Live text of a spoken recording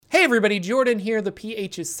Hey everybody, Jordan here, the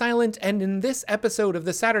PH is silent, and in this episode of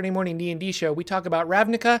the Saturday Morning D&D show, we talk about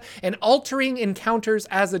Ravnica and altering encounters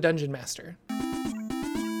as a Dungeon Master.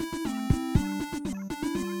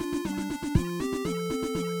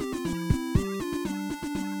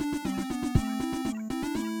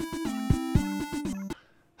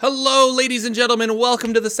 Hello, ladies and gentlemen.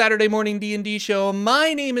 Welcome to the Saturday Morning D&D show.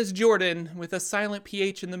 My name is Jordan, with a silent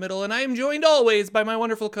PH in the middle, and I am joined always by my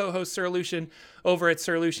wonderful co-host, Sir Lucian, over at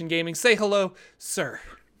Sir Lucian Gaming. Say hello, sir.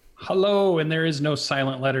 Hello, and there is no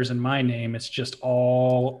silent letters in my name. It's just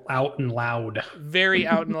all out and loud. Very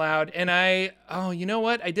out and loud. And you know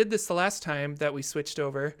what? I did this the last time that we switched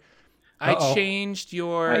over. I changed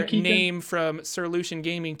your name from Sir Lucian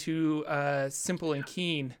Gaming to Simple and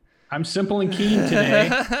Keen. I'm simple and keen today.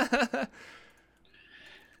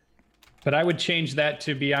 But I would change that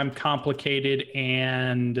to be I'm complicated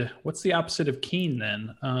and what's the opposite of keen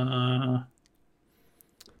then?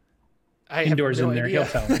 Indoor's in there. Idea. He'll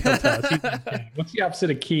tell us. What's the opposite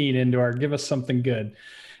of keen, Indoor? Give us something good.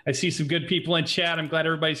 I see some good people in chat. I'm glad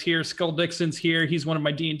everybody's here. Skull Dixon's here. He's one of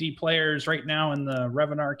my D&D players right now in the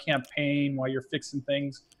Revenar campaign while you're fixing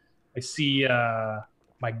things. I see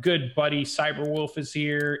my good buddy Cyberwolf is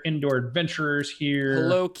here. Indoor Adventurer's here.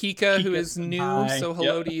 Hello, Kika, who is new. Hi. So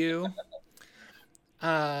hello to you.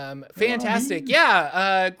 Fantastic.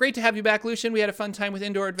 Great to have you back, Lucian. We had a fun time with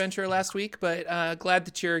Indoor Adventurer last week, but glad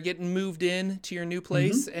that you're getting moved in to your new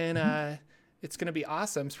place, and it's going to be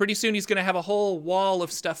awesome. So pretty soon he's going to have a whole wall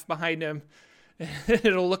of stuff behind him.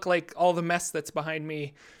 It'll look like all the mess that's behind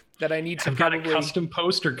me. That I need to got a custom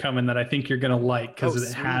poster coming that I think you're going to like because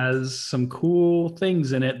it has some cool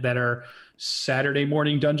things in it that are Saturday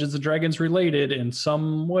Morning Dungeons & Dragons related in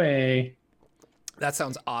some way. That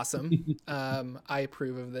sounds awesome. I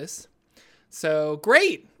approve of this. So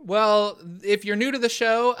great. Well, if you're new to the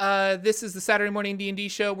show, this is the Saturday Morning D&D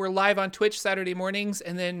show. We're live on Twitch Saturday mornings,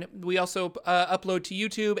 and then we also upload to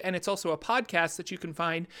YouTube, and it's also a podcast that you can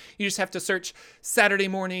find. You just have to search Saturday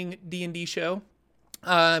Morning D&D show.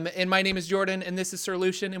 And my name is Jordan, and this is Sir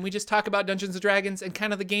Lucian, and we just talk about Dungeons & Dragons and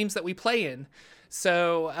kind of the games that we play in.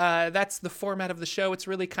 So that's the format of the show. It's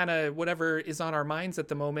really kind of whatever is on our minds at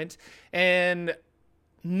the moment. And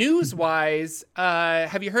news-wise,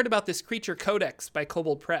 have you heard about this Creature Codex by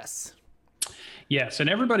Kobold Press? Yes, and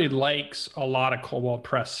everybody likes a lot of Kobold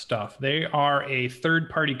Press stuff. They are a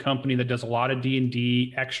third-party company that does a lot of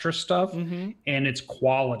D&D extra stuff, and it's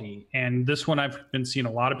quality. And this one I've been seeing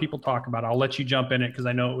a lot of people talk about. I'll let you jump in it because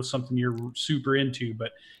I know it was something you're super into,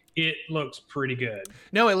 but it looks pretty good.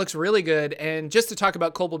 No, it looks really good. And just to talk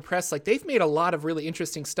about Kobold Press, like they've made a lot of really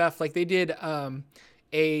interesting stuff. Like they did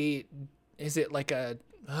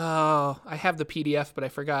I have the PDF, but I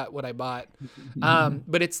forgot what I bought.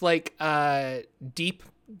 But it's like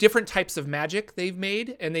different types of magic they've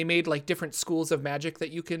made, and they made like different schools of magic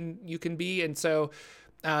that you can be. And so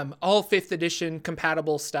all 5th edition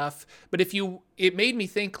compatible stuff. But it made me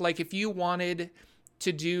think, like, if you wanted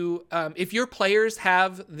to do, if your players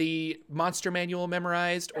have the monster manual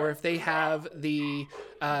memorized, or if they have the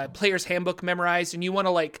player's handbook memorized, and you want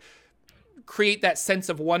to like create that sense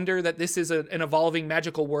of wonder that this is an evolving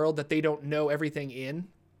magical world that they don't know everything in,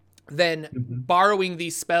 then borrowing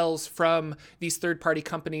these spells from these third-party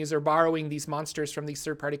companies or borrowing these monsters from these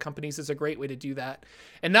third-party companies is a great way to do that.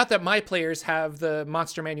 And not that my players have the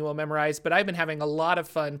monster manual memorized, but I've been having a lot of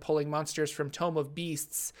fun pulling monsters from Tome of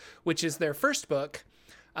Beasts, which is their first book.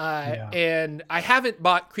 And I haven't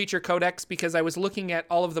bought Creature Codex because I was looking at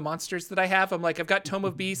all of the monsters that I have. I'm like, I've got Tome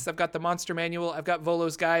of Beasts, I've got the Monster Manual, I've got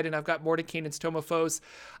Volo's Guide, and I've got Mordenkainen's Tome of Foes.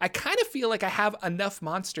 I kind of feel like I have enough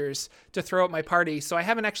monsters to throw at my party, so I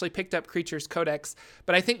haven't actually picked up Creatures Codex,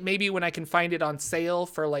 but I think maybe when I can find it on sale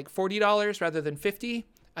for like $40 rather than $50,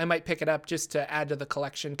 I might pick it up just to add to the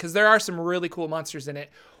collection, because there are some really cool monsters in it.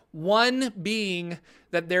 One being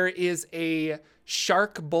that there is a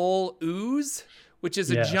Shark Bowl Ooze, which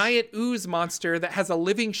is a giant ooze monster that has a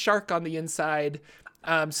living shark on the inside.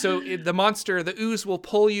 The ooze will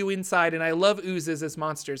pull you inside, and I love oozes as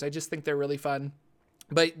monsters. I just think they're really fun.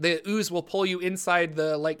 But the ooze will pull you inside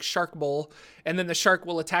the like shark bowl, and then the shark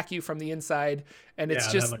will attack you from the inside. And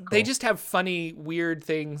it's just, cool. They just have funny, weird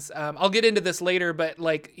things. I'll get into this later, but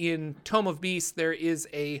like in Tome of Beasts, there is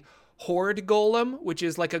a Horde Golem, which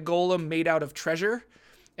is like a golem made out of treasure.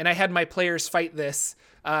 And I had my players fight this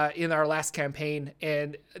in our last campaign,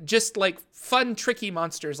 and just like fun, tricky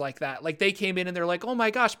monsters like that. Like they came in and they're like, oh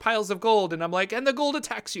my gosh, piles of gold. And I'm like, and the gold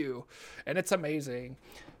attacks you. And it's amazing.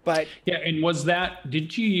 But yeah. And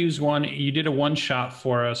did you use one? You did a one shot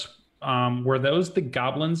for us Were those the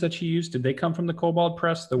goblins that you used? Did they come from the Kobold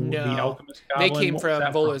Press? The Alchemist Goblin? They came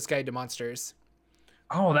from Volo's Guide to Monsters.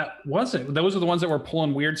 Oh, that was it. Those are the ones that were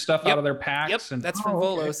pulling weird stuff out of their packs. Yep, And that's from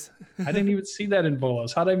Volos. Okay. I didn't even see that in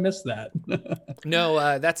Volos. How did I miss that?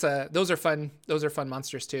 No, those are fun. Those are fun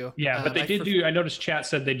monsters too. Yeah, but they did do. I noticed chat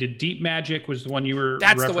said they did Deep Magic was the one you were.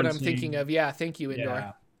 That's referencing. the one I'm thinking of. Yeah, thank you, Indoor.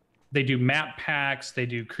 Yeah. They do map packs. They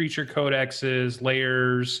do creature codexes,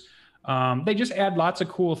 layers. They just add lots of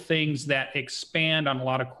cool things that expand on a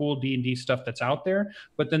lot of cool D&D stuff that's out there,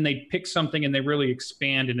 but then they pick something and they really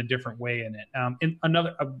expand in a different way in it. In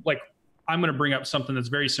another, I'm going to bring up something that's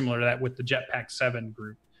very similar to that with the Jetpack 7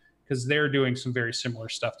 group, because they're doing some very similar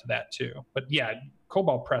stuff to that too. But yeah,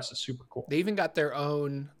 Cobalt Press is super cool. They even got their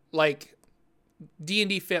own, like,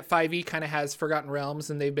 D&D 5e kind of has Forgotten Realms,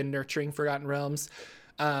 and they've been nurturing Forgotten Realms.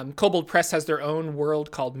 Kobold Press has their own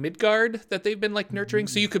world called Midgard that they've been like nurturing.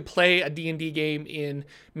 So you could play a D&D game in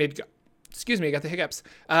Midgard. Excuse me, I got the hiccups.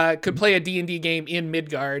 Could play a D&D game in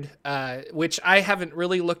Midgard, which I haven't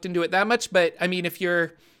really looked into it that much. But I mean, if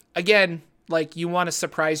you're, again, like you want to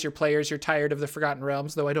surprise your players, you're tired of the Forgotten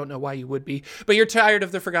Realms, though I don't know why you would be, but you're tired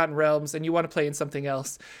of the Forgotten Realms and you want to play in something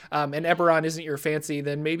else, and Eberron isn't your fancy,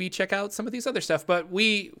 then maybe check out some of these other stuff. But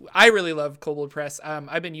I really love Kobold Press.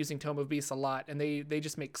 I've been using Tome of Beasts a lot, and they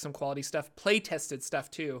just make some quality stuff, play tested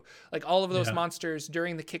stuff too. Like all of those monsters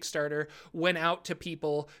during the Kickstarter went out to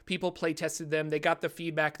people play tested them, they got the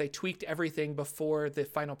feedback, they tweaked everything before the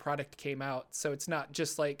final product came out. So it's not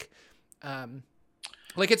just like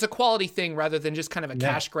it's a quality thing rather than just kind of a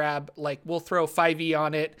cash grab. Like we'll throw 5e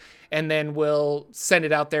on it and then we'll send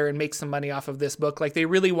it out there and make some money off of this book. Like they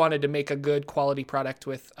really wanted to make a good quality product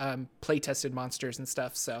with play tested monsters and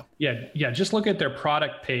stuff. So yeah. Just look at their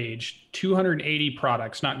product page, 280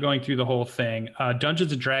 products, not going through the whole thing.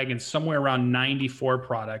 Dungeons and Dragons, somewhere around 94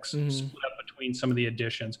 products split up between some of the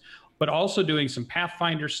editions, but also doing some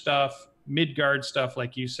Pathfinder stuff, Midgard stuff,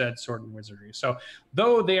 like you said, Sword and Wizardry. So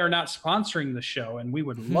though they are not sponsoring the show, and we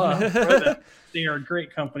would love for them, they are a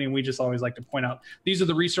great company, and we just always like to point out these are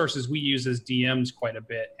the resources we use as DMs quite a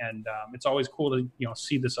bit, and it's always cool to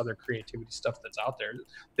see this other creativity stuff that's out there.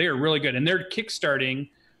 They are really good, and they're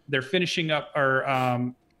kickstarting. They're finishing up,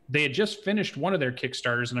 or they had just finished one of their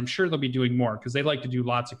Kickstarters, and I'm sure they'll be doing more because they like to do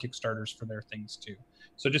lots of Kickstarters for their things too.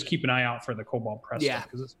 So just keep an eye out for the Cobalt Press stuff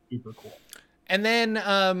because it's super cool. And then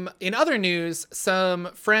in other news,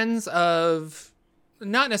 some friends of,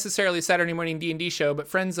 not necessarily Saturday Morning D&D show, but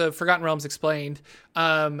friends of Forgotten Realms Explained,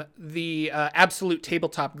 the Absolute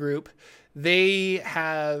Tabletop group, they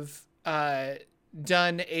have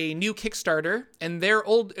done a new Kickstarter, and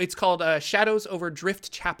it's called Shadows over Drift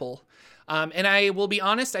Chapel. And I will be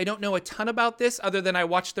honest, I don't know a ton about this other than I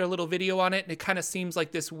watched their little video on it, and it kind of seems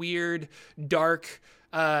like this weird, dark,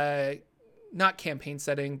 not campaign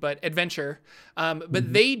setting, but adventure.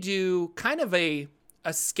 But they do kind of a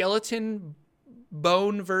skeleton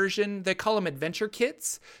bone version. They call them adventure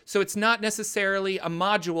kits. So it's not necessarily a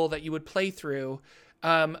module that you would play through,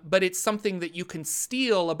 but it's something that you can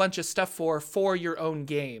steal a bunch of stuff for your own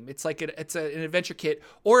game. It's like it's an adventure kit.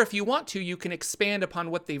 Or if you want to, you can expand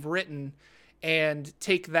upon what they've written and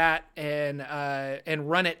take that and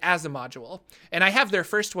run it as a module. And I have their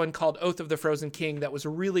first one called Oath of the Frozen King that was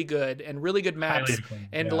really good and really good maps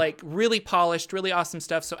and like really polished, really awesome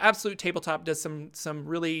stuff. So Absolute Tabletop does some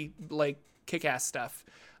really like kick-ass stuff.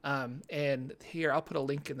 And here, I'll put a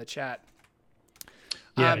link in the chat.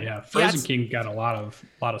 Frozen King got a lot of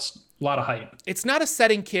hype. It's not a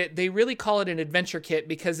setting kit. They really call it an adventure kit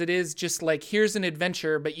because it is just like, here's an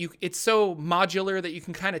adventure, but it's so modular that you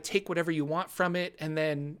can kind of take whatever you want from it, and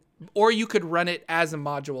then, or you could run it as a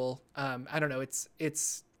module. I don't know.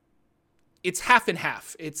 It's half and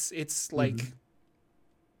half. It's like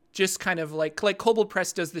just kind of like Kobold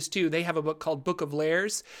Press does this too. They have a book called Book of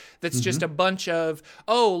Lairs that's just a bunch of,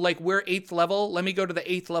 like we're 8th level. Let me go to the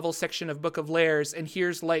 8th level section of Book of Lairs, and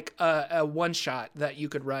here's like a one shot that you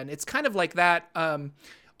could run. It's kind of like that.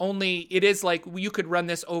 Only it is like you could run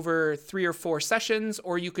this over 3 or 4 sessions,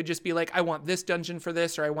 or you could just be like, I want this dungeon for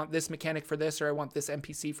this, or I want this mechanic for this, or I want this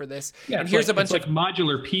NPC for this. Yeah, and here's a bunch of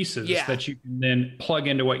modular pieces that you can then plug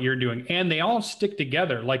into what you're doing. And they all stick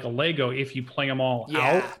together like a Lego if you play them all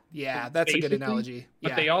out. Yeah, that's a good analogy.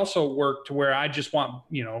 But they also work to where I just want,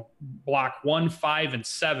 block 1, 5, and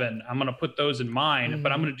 7. I'm going to put those in mine,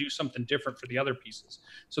 but I'm going to do something different for the other pieces.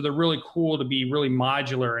 So they're really cool to be really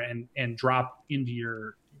modular and drop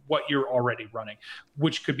into what you're already running,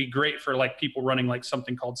 which could be great for like people running like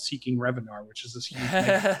something called Seeking Revenar, which is this huge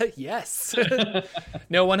yes.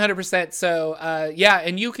 No, 100%. So yeah,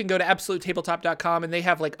 and you can go to absolutetabletop.com, and they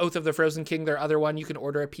have like Oath of the Frozen King, their other one. You can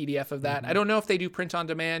order a PDF of that. I don't know if they do print on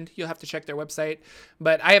demand. You'll have to check their website,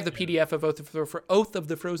 but I have the PDF of Oath of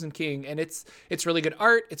the Frozen King, and it's really good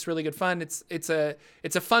art. It's really good fun. It's a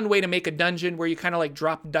fun way to make a dungeon where you kind of like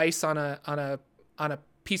drop dice on a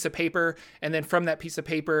piece of paper, and then from that piece of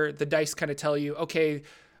paper, the dice kind of tell you, okay,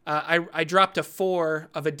 I dropped a 4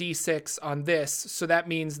 of a d6 on this, so that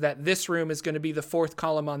means that this room is going to be the 4th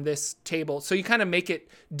column on this table. So you kind of make it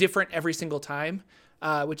different every single time,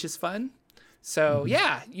 which is fun. So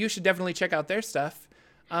yeah, you should definitely check out their stuff.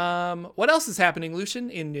 What else is happening,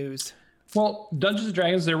 Lucian, in news? Well, Dungeons and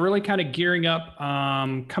Dragons, they're really kind of gearing up.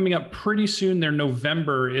 Coming up pretty soon, their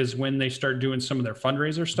November is when they start doing some of their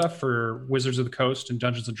fundraiser stuff for Wizards of the Coast and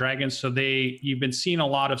Dungeons and Dragons. So you've been seeing a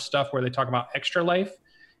lot of stuff where they talk about Extra Life.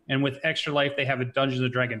 And with Extra Life, they have a Dungeons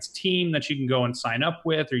and Dragons team that you can go and sign up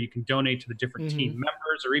with, or you can donate to the different team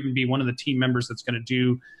members, or even be one of the team members that's going to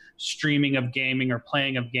do streaming of gaming or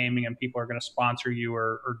playing of gaming, and people are going to sponsor you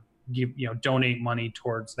or give, donate money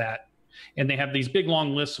towards that. And they have these big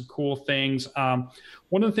long lists of cool things.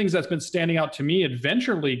 One of the things that's been standing out to me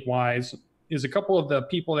Adventure League wise is a couple of the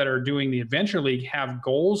people that are doing the Adventure League have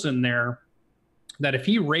goals in there that if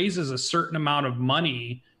he raises a certain amount of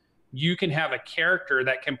money, you can have a character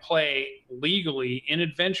that can play legally in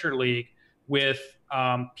Adventure League with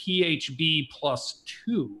PHB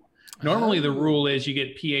 +2. Normally the rule is you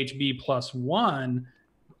get PHB +1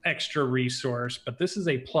 extra resource, but this is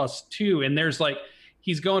a +2. And there's like,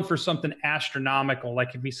 he's going for something astronomical.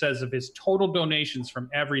 Like if he says if his total donations from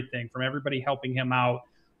everything, from everybody helping him out,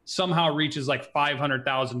 somehow reaches like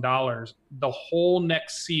 $500,000, the whole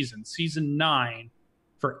next season, season 9,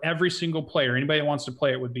 for every single player, anybody that wants to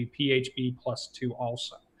play it, would be PHB +2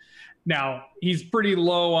 also. Now, he's pretty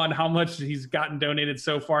low on how much he's gotten donated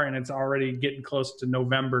so far, and it's already getting close to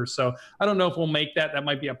November. So I don't know if we'll make that. That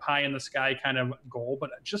might be a pie in the sky kind of goal, but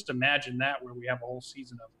just imagine that where we have a whole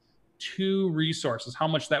season of 2 resources, how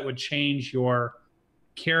much that would change your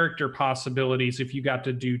character possibilities if you got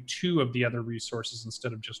to do 2 of the other resources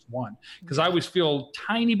instead of just 1. Because I always feel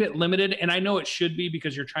tiny bit limited, and I know it should be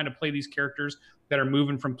because you're trying to play these characters that are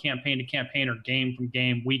moving from campaign to campaign or game from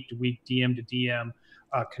game, week to week, DM to DM,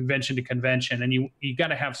 convention to convention, and you got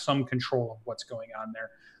to have some control of what's going on there.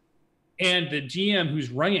 And the GM who's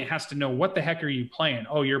running it has to know, what the heck are you playing?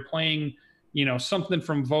 Oh, you're playing, something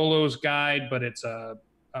from Volo's Guide, but it's a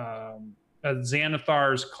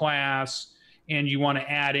Xanathar's class, and you want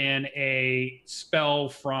to add in a spell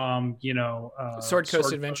from Sword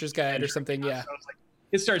Coast Adventures Guide or something. Yeah, so it's like,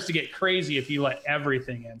 it starts to get crazy if you let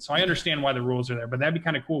everything in. So I understand why the rules are there, but that'd be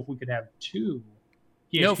kind of cool if we could have 2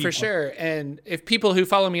 PHP. No, for sure. And if people who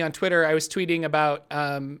follow me on Twitter, I was tweeting about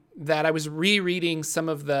that I was rereading some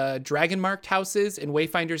of the dragon marked houses in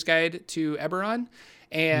Wayfinder's Guide to Eberron,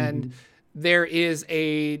 and there is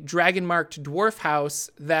a dragon marked dwarf house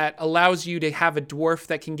that allows you to have a dwarf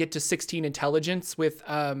that can get to 16 intelligence with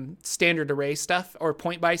standard array stuff or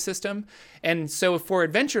point buy system. And so for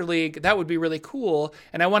Adventure League, that would be really cool.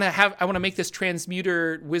 And I want to make this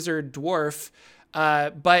transmuter wizard dwarf.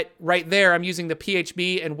 But right there, I'm using the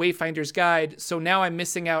PHB and Wayfinder's Guide. So now I'm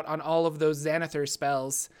missing out on all of those Xanathar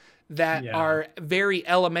spells that are very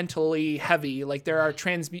elementally heavy. Like there are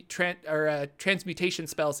transmutation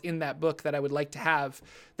spells in that book that I would like to have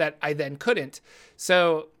that I then couldn't.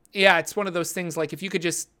 So yeah, it's one of those things, like if you could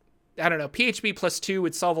just, I don't know, PHB +2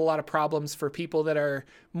 would solve a lot of problems for people that are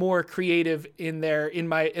more creative in their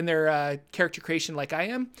character creation like I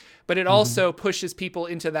am, but it also pushes people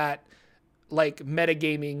into that like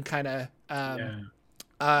metagaming kind of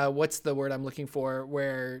what's the word I'm looking for?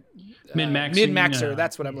 Where min-maxer.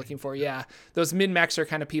 That's what I'm looking for. Yeah, those min-maxer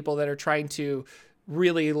kind of people that are trying to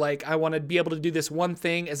really like, I want to be able to do this one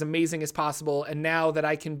thing as amazing as possible, and now that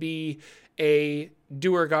I can be a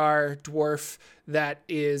Duergar dwarf that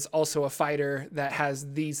is also a fighter that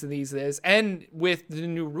has these and these is. And with the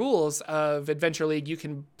new rules of Adventure League, you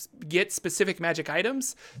can get specific magic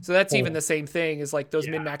items. So that's even the same thing, is like those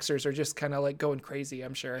min-maxers are just kind of like going crazy,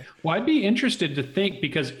 I'm sure. Well, I'd be interested to think,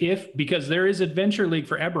 because there is Adventure League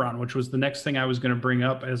for Eberron, which was the next thing I was going to bring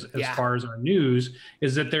up as far as our news,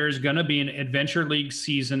 is that there's going to be an Adventure League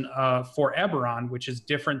season for Eberron, which is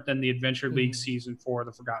different than the Adventure League season for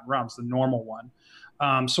the Forgotten Realms, the normal one.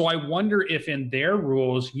 So I wonder if in their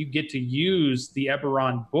rules you get to use the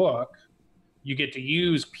Eberron book, you get to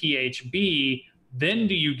use PHB, then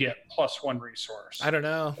do you get +1 resource? I don't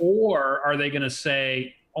know. Or are they going to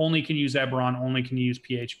say only can use Eberron, only can use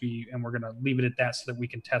PHB, and we're going to leave it at that so that we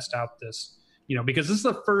can test out this, because this is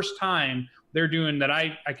the first time they're doing that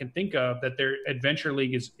I can think of that their Adventure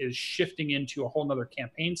League is shifting into a whole nother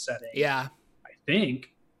campaign setting. Yeah. I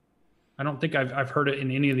think. I don't think I've heard it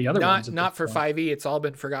in any of the other ones. Not for 5e. It's all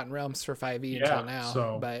been Forgotten Realms for 5e until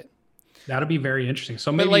now. But that'll be very interesting.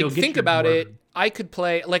 So maybe you'll get think about it. I could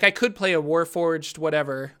play a Warforged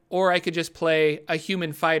whatever, or I could just play a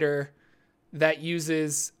human fighter that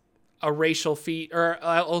uses a racial feat, or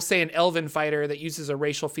I'll say an elven fighter that uses a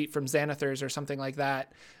racial feat from Xanathars or something like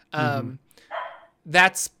that.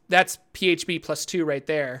 That's PHB +2 right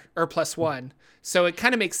there, or +1. So it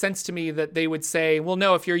kind of makes sense to me that they would say, well,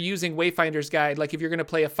 no, if you're using Wayfinder's Guide, like if you're going to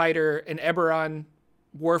play a fighter, an Eberron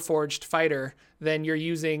Warforged fighter, then you're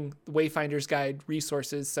using Wayfinder's Guide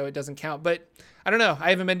resources, so it doesn't count. But I don't know. I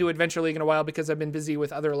haven't been to Adventure League in a while because I've been busy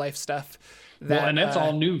with other life stuff. And that's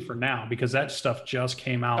all new for now because that stuff just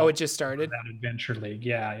came out. Oh, it just started? That Adventure League.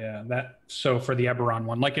 Yeah. So for the Eberron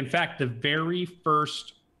one, like in fact, the very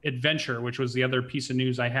first adventure, which was the other piece of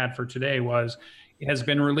news I had for today, has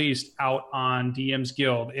been released out on DM's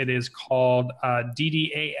Guild. It is called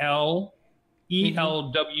DDAL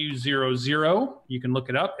ELW00. You can look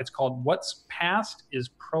it up. It's called What's Past is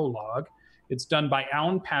Prologue. It's done by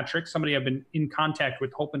Alan Patrick, somebody I've been in contact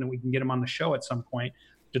with, hoping that we can get him on the show at some point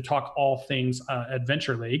to talk all things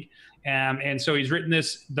Adventure League. And so he's written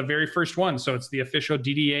this, the very first one. So it's the official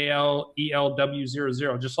DDAL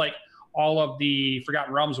ELW00, just like all of the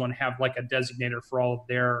Forgotten Realms one have like a designator for all of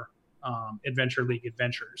their Adventure League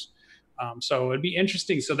adventures. So it'd be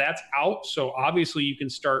interesting. So that's out. So obviously you can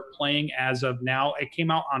start playing as of now. It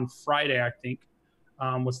came out on Friday, I think,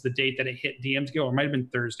 was the date that it hit DM's Guild. Or it might have been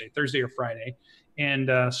Thursday or Friday.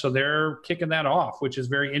 And so they're kicking that off, which is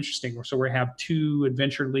very interesting. So we have 2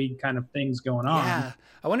 Adventure League kind of things going on. Yeah.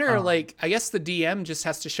 I wonder, I guess the DM just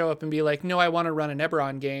has to show up and be like, no, I want to run an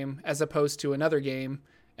Eberron game as opposed to another game.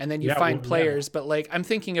 And then you find players. But like, I'm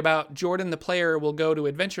thinking about Jordan, the player, will go to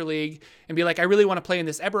Adventure League and be like, I really want to play in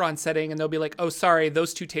this Eberron setting. And they'll be like, oh, sorry,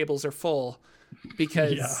 those 2 tables are full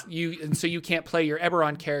because so you can't play your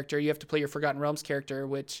Eberron character. You have to play your Forgotten Realms character,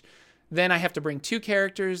 which then I have to bring 2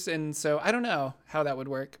 characters. And so I don't know how that would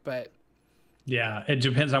work, but yeah, it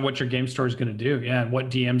depends on what your game store is going to do. Yeah. And what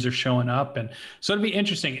DMs are showing up. And so it'll be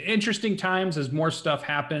interesting times as more stuff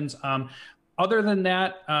happens. Other than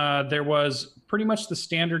that, there was pretty much the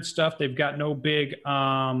standard stuff. They've got no big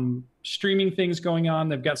streaming things going on.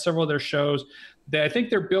 They've got several of their shows. I think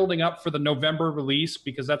they're building up for the November release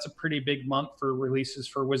because that's a pretty big month for releases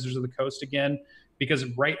for Wizards of the Coast again, because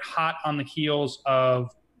right hot on the heels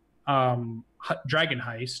of Dragon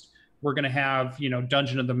Heist, we're going to have,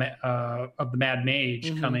 Dungeon of the Mad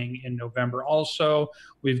Mage coming in November. Also,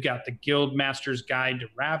 we've got the Guild Master's Guide to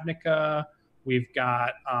Ravnica. We've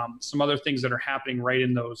got some other things that are happening right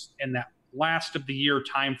in that last of the year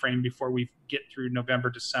time frame before we get through November,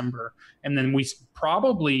 December. And then we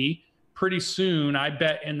probably pretty soon, I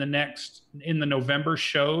bet in the November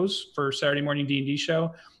shows for Saturday Morning D&D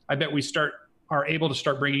show, I bet we are able to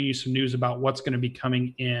start bringing you some news about what's going to be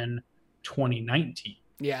coming in 2019.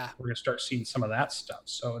 Yeah. We're going to start seeing some of that stuff.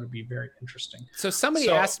 So it'll be very interesting. So somebody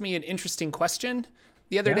asked me an interesting question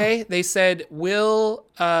the other day. They said, will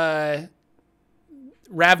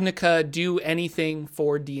Ravnica do anything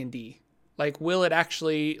for D&D? Like, will it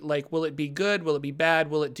actually, will it be good? Will it be bad?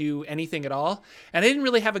 Will it do anything at all? And I didn't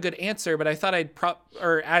really have a good answer, but I thought I'd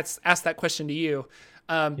ask that question to you.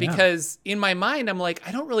 Because in my mind, I'm like,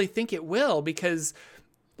 I don't really think it will, because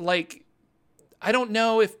I don't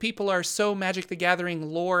know if people are so Magic the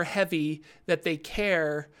Gathering lore heavy that they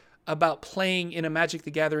care about playing in a Magic the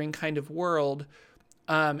Gathering kind of world.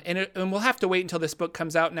 And we'll have to wait until this book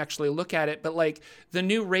comes out and actually look at it. But the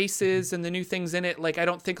new races and the new things in it, I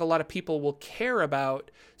don't think a lot of people will care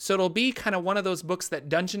about. So it'll be kind of one of those books that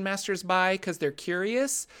dungeon masters buy because they're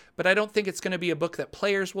curious. But I don't think it's going to be a book that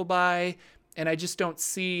players will buy. And I just don't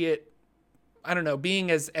see it, I don't know,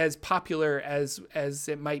 being as popular as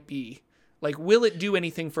it might be. Will it do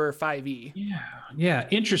anything for 5e? Yeah,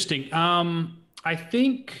 interesting.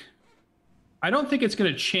 I don't think it's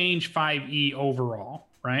going to change 5e overall,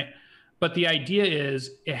 right? But the idea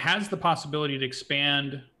is it has the possibility to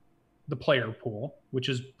expand the player pool, which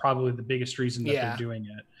is probably the biggest reason that they're doing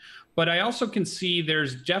it. But I also can see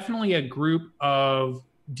there's definitely a group of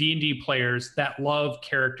D&D players that love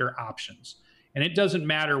character options. And it doesn't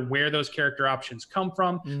matter where those character options come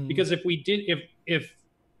from, because if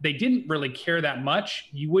they didn't really care that much,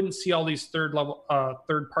 you wouldn't see all these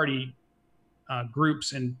third-party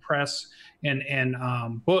groups and press and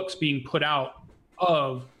books being put out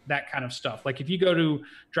of that kind of stuff. Like if you go to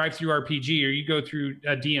Drive-Thru RPG or you go through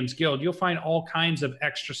DM's Guild, you'll find all kinds of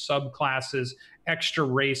extra subclasses, extra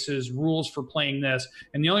races, rules for playing this.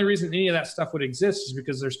 And the only reason any of that stuff would exist is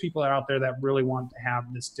because there's people out there that really want to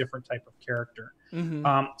have this different type of character.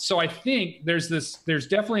 So I think there's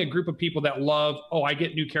definitely a group of people that love, oh, I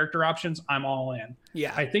get new character options, I'm all in.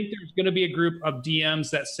 Yeah. I think there's going to be a group of DMs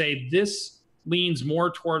that say this leans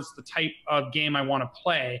more towards the type of game I want to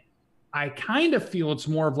play. I kind of feel it's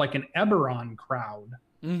more of like an Eberron crowd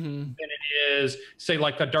than it is, say,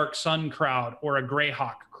 like a Dark Sun crowd or a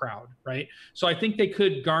Greyhawk crowd, right? So I think they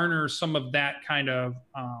could garner some of that kind of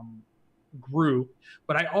group.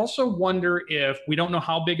 But I also wonder if, we don't know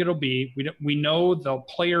how big it'll be. We know the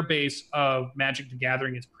player base of Magic the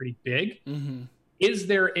Gathering is pretty big. Is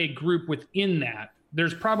there a group within that?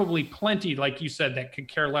 There's probably plenty, like you said, that could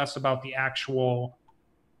care less about the actual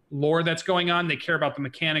lore that's going on. They care about the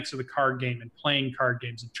mechanics of the card game and playing card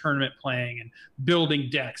games and tournament playing and building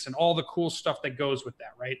decks and all the cool stuff that goes with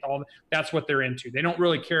that, right? That's what they're into. They don't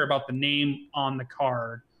really care about the name on the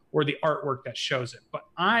card or the artwork that shows it. But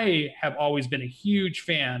I have always been a huge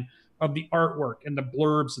fan of the artwork and the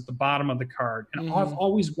blurbs at the bottom of the card. And I've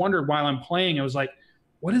always wondered while I'm playing, I was like,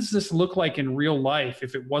 what does this look like in real life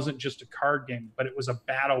if it wasn't just a card game, but it was a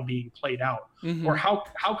battle being played out? Or how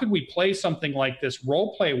could we play something like this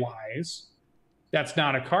role play wise that's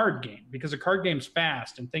not a card game? Because a card game's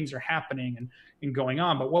fast and things are happening and going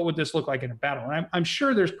on. But what would this look like in a battle? And I'm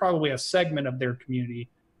sure there's probably a segment of their community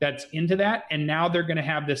that's into that. And now they're going to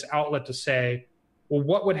have this outlet to say, well,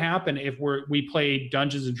 what would happen if we played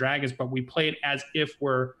Dungeons and Dragons, but we played as if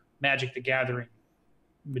we're Magic the Gathering,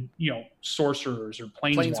 you know, sorcerers or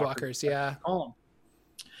planeswalkers. Yeah.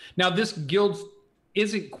 Now this guild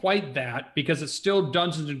isn't quite that, because it's still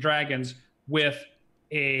Dungeons and Dragons with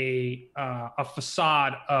a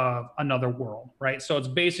facade of another world, right? So it's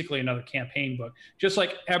basically another campaign book, just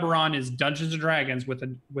like Eberron is Dungeons and Dragons with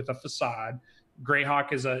a facade.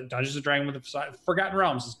 Greyhawk is a Dungeons and Dragons with a facade. Forgotten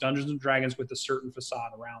Realms is Dungeons and Dragons with a certain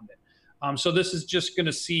facade around it. So this is just going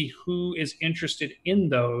to see who is interested in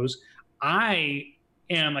those. I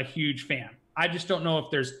am a huge fan. I just don't know if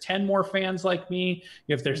there's 10 more fans like me,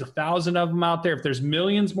 if there's 1,000 of them out there, if there's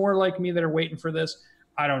millions more like me that are waiting for this.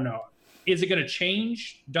 I don't know. Is it going to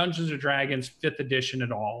change Dungeons & Dragons 5th edition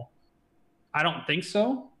at all? I don't think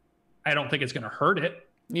so. I don't think it's going to hurt it.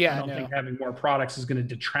 Yeah, I don't think having more products is going to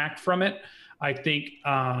detract from it. I think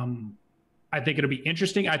it'll be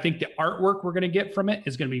interesting. I think the artwork we're going to get from it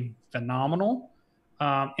is going to be phenomenal.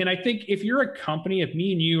 And I think if you're a company, if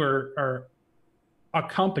me and you are a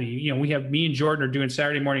company, you know, we have me and Jordan are doing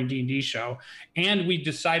Saturday morning D&D show, and we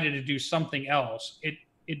decided to do something else.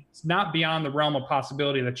 It's not beyond the realm of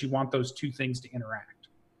possibility that you want those two things to interact.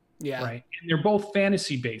 Yeah. Right. And they're both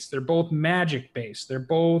fantasy based. They're both magic based. They're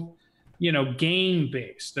both, you know, game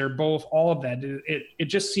based. They're both all of that. It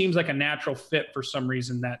just seems like a natural fit for some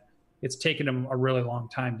reason that it's taken them a really long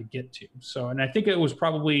time to get to. So, and I think it was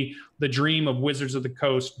probably the dream of Wizards of the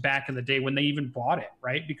Coast back in the day when they even bought it,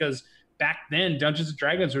 right? Because back then, Dungeons and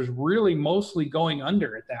Dragons was really mostly going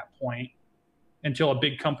under at that point until a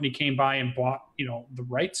big company came by and bought, you know, the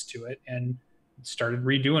rights to it and started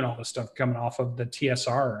redoing all the stuff coming off of the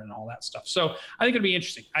TSR and all that stuff. So I think it'll be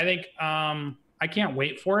interesting. I think I can't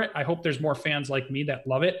wait for it. I hope there's more fans like me that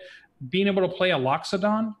love it. Being able to play a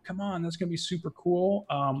Loxodon, come on, that's going to be super cool.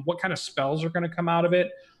 What kind of spells are going to come out of it?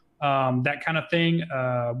 That kind of thing.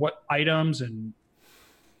 What items? And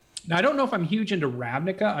now, I don't know if I'm huge into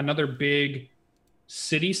Ravnica, another big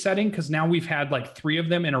city setting, because now we've had like 3 of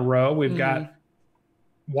them in a row. We've got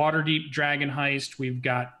Waterdeep Dragon Heist. We've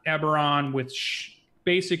got Eberron, with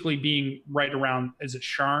basically being right around, is it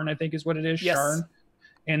Sharn, I think is what it is? Yes. Sharn.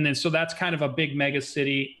 And then, so that's kind of a big mega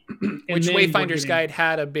city. Which Wayfinder's Guide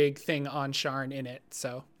had a big thing on Sharn in it.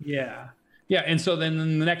 So yeah. And so then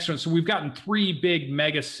the next one, so we've gotten 3 big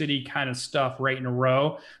mega city kind of stuff right in a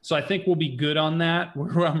row. So I think we'll be good on that.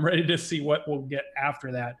 I'm ready to see what we'll get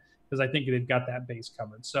after that, because I think they've got that base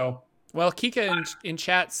covered. So, well, Kika in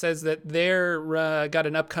chat says that they're got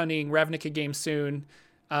an upcoming Ravnica game soon.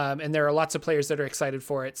 And there are lots of players that are excited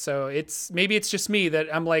for it. So maybe it's just me that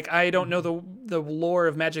I'm like, I don't know the lore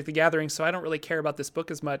of Magic the Gathering, so I don't really care about this book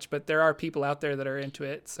as much, but there are people out there that are into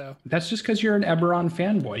it. So that's just because you're an Eberron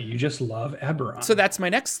fanboy. You just love Eberron. So that's my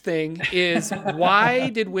next thing is, why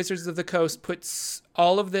did Wizards of the Coast put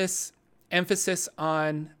all of this emphasis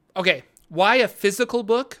on, why a physical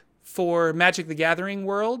book for Magic the Gathering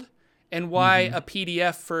world and why a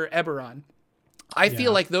PDF for Eberron? I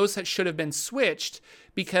feel like those should have been switched,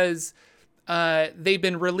 because they've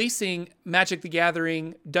been releasing Magic the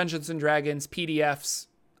Gathering, Dungeons and Dragons PDFs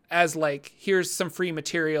as like, here's some free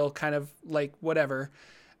material, kind of like whatever,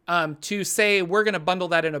 to say we're going to bundle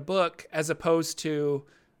that in a book, as opposed to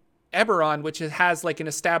Eberron, which has like an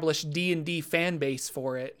established D&D fan base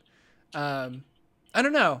for it. I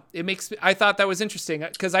don't know. I thought that was interesting,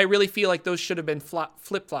 because I really feel like those should have been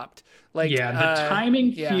flip-flopped. Like, yeah, the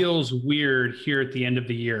timing feels weird here at the end of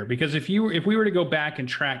the year, because if we were to go back and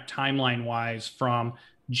track timeline wise from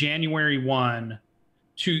January 1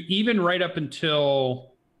 to even right up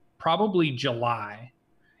until probably July,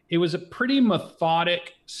 it was a pretty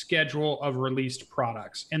methodic schedule of released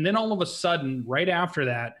products. And then all of a sudden, right after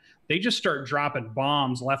that, they just start dropping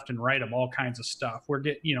bombs left and right of all kinds of stuff. We're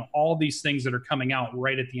getting, all these things that are coming out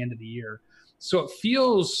right at the end of the year. So it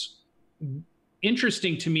feels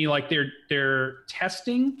interesting to me, like they're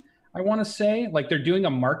testing, I want to say, like they're doing a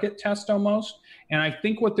market test almost. And I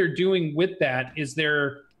think what they're doing with that is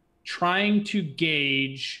they're trying to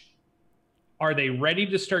gauge, are they ready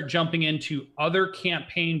to start jumping into other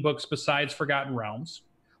campaign books besides Forgotten Realms?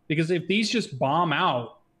 Because if these just bomb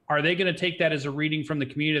out, are they going to take that as a reading from the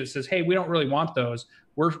community that says, hey, we don't really want those.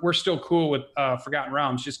 We're still cool with Forgotten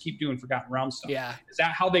Realms. Just keep doing Forgotten Realms stuff. Yeah. Is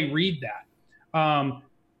that how they read that?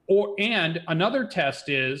 And another test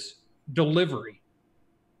is delivery.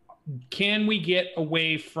 Can we get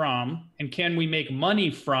away from, and can we make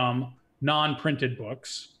money from non-printed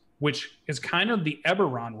books, which is kind of the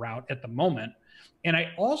Eberron route at the moment. And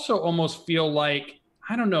I also almost feel like,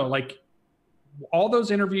 I don't know, like, all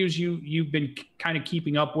those interviews you've been kind of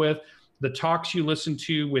keeping up with, the talks you listen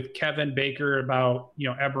to with Kevin Baker about,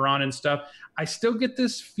 Eberron and stuff, I still get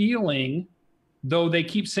this feeling, though they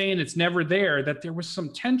keep saying it's never there, that there was some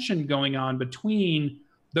tension going on between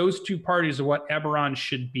those two parties of what Eberron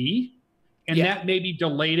should be. And that maybe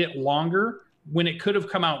delayed it longer when it could have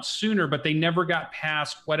come out sooner, but they never got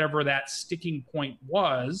past whatever that sticking point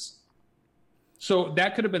was. So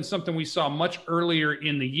that could have been something we saw much earlier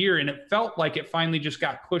in the year, and it felt like it finally just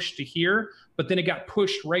got pushed to here, but then it got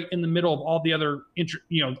pushed right in the middle of all the other,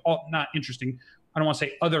 not interesting. I don't want to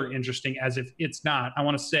say other interesting as if it's not. I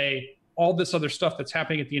want to say all this other stuff that's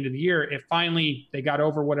happening at the end of the year. It finally, they got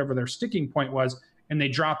over whatever their sticking point was, and they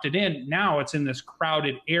dropped it in. Now it's in this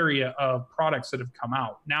crowded area of products that have come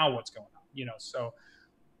out. Now what's going on? So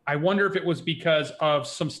I wonder if it was because of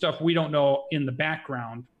some stuff we don't know in the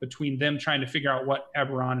background between them trying to figure out what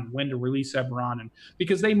Eberron and when to release Eberron. And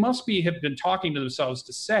because they must have been talking to themselves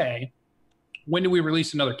to say, when do we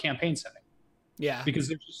release another campaign setting? Yeah. Because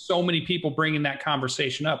there's just so many people bringing that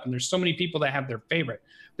conversation up, and there's so many people that have their favorite.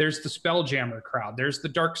 There's the Spelljammer crowd. There's the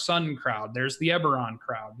Dark Sun crowd. There's the Eberron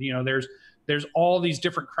crowd. There's all these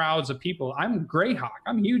different crowds of people. I'm Greyhawk.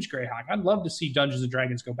 I'm a huge Greyhawk. I'd love to see Dungeons and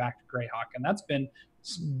Dragons go back to Greyhawk. And that's been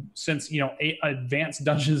since, advanced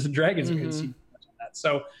Dungeons and Dragons. Mm-hmm. You can see that.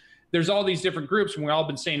 So there's all these different groups, and we've all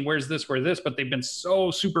been saying, where's this, but they've been so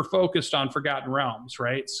super focused on Forgotten Realms,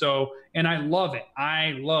 right? So, and I love it.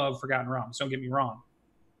 I love Forgotten Realms. Don't get me wrong.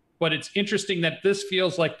 But it's interesting that this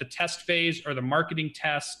feels like the test phase, or the marketing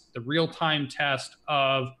test, the real-time test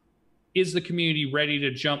of, is the community ready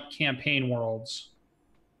to jump campaign worlds?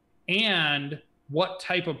 And what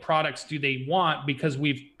type of products do they want? Because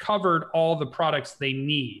we've covered all the products they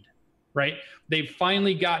need, right? They've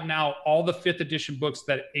finally gotten out all the 5th edition books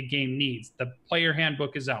that a game needs. The player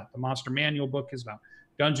handbook is out. The monster manual book is out.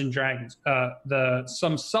 Dungeons & Dragons.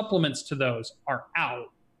 Some supplements to those are out.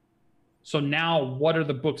 So now what are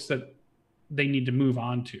the books that they need to move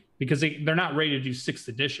on to? Because they're not ready to do 6th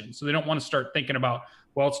edition. So they don't want to start thinking about,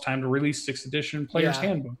 well, it's time to release 6th edition player's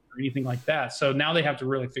handbook or anything like that. So now they have to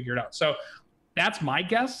really figure it out. So that's my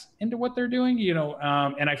guess into what they're doing,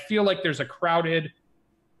 and I feel like there's a crowded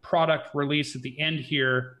product release at the end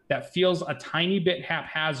here that feels a tiny bit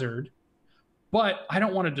haphazard, but I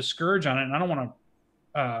don't want to discourage on it, and I don't want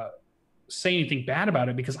to say anything bad about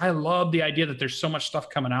it, because I love the idea that there's so much stuff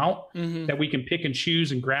coming out that we can pick and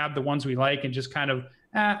choose and grab the ones we like and just kind of,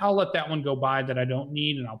 I'll let that one go by that I don't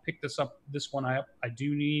need, and I'll pick this one I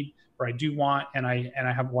do need, or I do want, and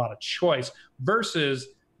I have a lot of choice, versus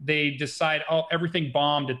they decide, everything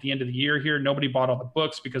bombed at the end of the year here. Nobody bought all the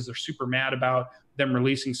books because they're super mad about them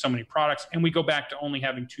releasing so many products. And we go back to only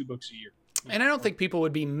having 2 books a year. And I don't think people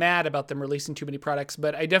would be mad about them releasing too many products,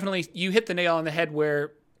 but you hit the nail on the head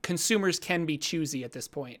where consumers can be choosy at this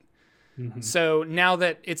point. Mm-hmm. So now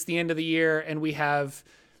that it's the end of the year and we have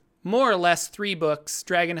more or less 3 books,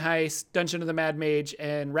 Dragon Heist, Dungeon of the Mad Mage,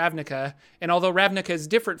 and Ravnica. And although Ravnica is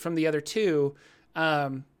different from the other 2,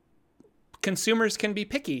 consumers can be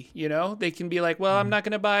picky, they can be like, well, I'm not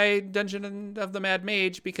going to buy Dungeon of the Mad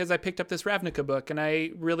Mage because I picked up this Ravnica book and I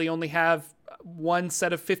really only have one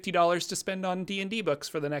set of $50 to spend on D&D books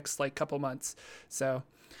for the next couple months. So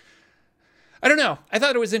I don't know. I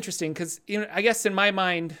thought it was interesting because, I guess in my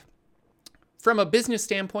mind, from a business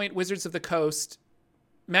standpoint, Wizards of the Coast,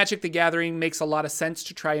 Magic the Gathering makes a lot of sense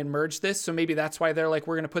to try and merge this. So maybe that's why they're like,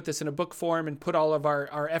 we're going to put this in a book form and put all of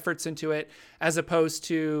our efforts into it, as opposed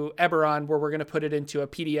to Eberron, where we're going to put it into a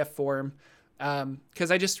PDF form.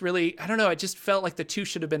 Because I don't know, it just felt like the two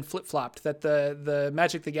should have been flip-flopped, that the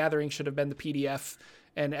Magic the Gathering should have been the PDF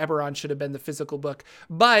and Eberron should have been the physical book.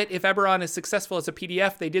 But if Eberron is successful as a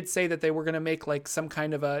PDF, they did say that they were going to make like some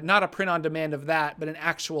kind of not a print on demand of that, but an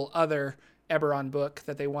actual other Eberron book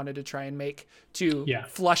that they wanted to try and make to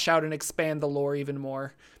flush out and expand the lore even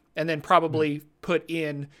more. And then probably put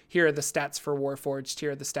in, here are the stats for Warforged,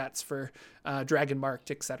 here are the stats for Dragon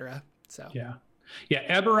Marked, etc. So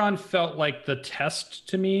Eberron felt like the test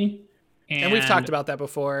to me. And we've talked about that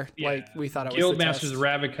before. Like, we thought it was the test. Guildmasters of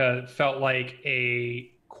Ravnica felt like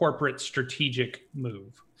a corporate strategic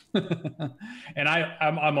move. And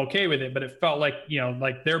I'm okay with it, but it felt like,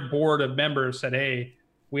 like their board of members said, hey,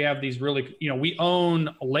 we have these really, we own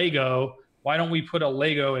Lego. Why don't we put a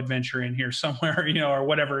Lego adventure in here somewhere, or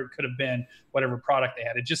whatever it could have been, whatever product they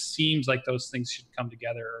had. It just seems like those things should come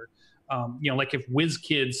together. Like if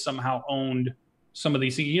WizKids somehow owned some of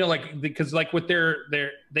these things, because like with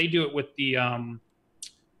they do it with the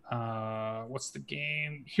what's the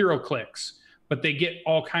game, HeroClix, but they get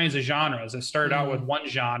all kinds of genres. It started out with one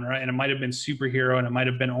genre, and it might have been superhero, and it might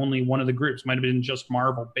have been only one of the groups, might have been just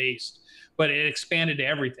Marvel based, but it expanded to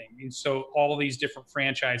everything. And so all of these different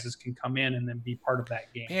franchises can come in and then be part of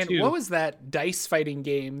that game. And too. What was that dice fighting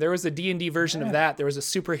game? There was a D&D version of that. There was a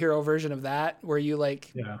superhero version of that where you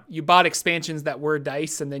you bought expansions that were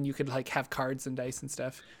dice, and then you could like have cards and dice and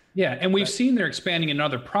stuff. Yeah, and we've seen they're expanding in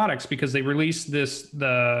other products, because they released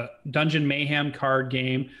the Dungeon Mayhem card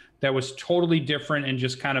game that was totally different and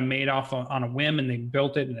just kind of made off on a whim, and they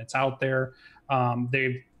built it and it's out there.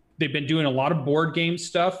 They've been doing a lot of board game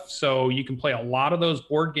stuff, so you can play a lot of those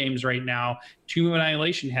board games right now. Tomb of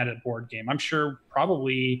Annihilation had a board game. I'm sure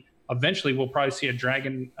probably eventually we'll probably see a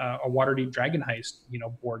Waterdeep Dragon Heist,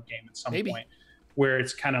 board game at some point, where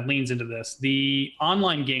it's kind of leans into this. The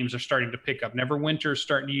online games are starting to pick up. Neverwinter is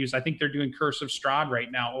starting to use, I think they're doing Curse of Strahd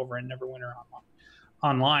right now over in Neverwinter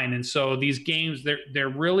online. And so these games, they're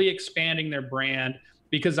really expanding their brand,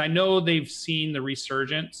 because I know they've seen the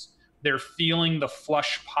resurgence. They're feeling the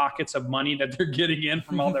flush pockets of money that they're getting in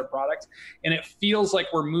from all their products. And it feels like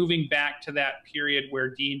we're moving back to that period where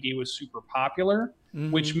D&D was super popular,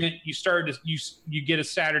 which meant you get a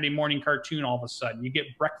Saturday morning cartoon all of a sudden. You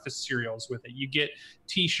get breakfast cereals with it. You get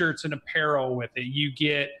T-shirts and apparel with it. You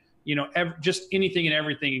get, just anything and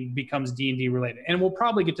everything becomes D&D related. And we'll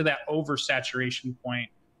probably get to that oversaturation point,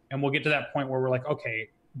 and we'll get to that point where we're like, okay,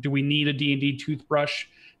 do we need a D&D toothbrush?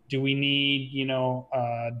 Do we need,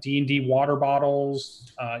 D&D water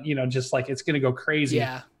bottles? Just like it's going to go crazy.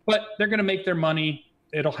 Yeah. But they're going to make their money.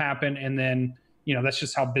 It'll happen. And then, that's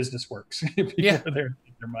just how business works. People are there to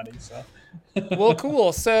make their money. So. Well,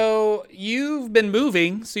 cool. So you've been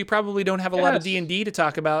moving, so you probably don't have a lot of D&D to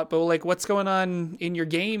talk about. But like, what's going on in your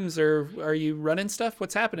games, or are you running stuff?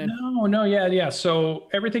 What's happening? No, yeah. So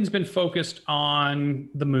everything's been focused on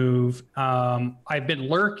the move. I've been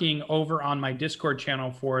lurking over on my Discord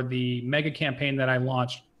channel for the mega campaign that I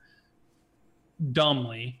launched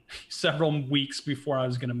dumbly several weeks before I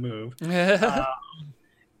was going to move.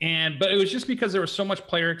 But it was just because there was so much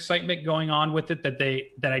player excitement going on with it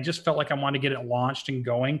that I just felt like I wanted to get it launched and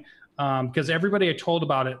going. Because everybody I told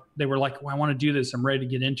about it, they were like, well, I want to do this. I'm ready to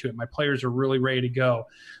get into it. My players are really ready to go.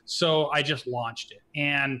 So I just launched it.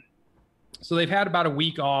 And so they've had about a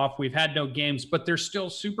week off. We've had no games, but they're still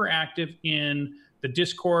super active in the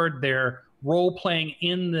Discord. They're role-playing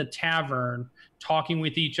in the tavern, talking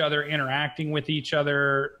with each other, interacting with each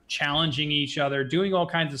other, challenging each other, doing all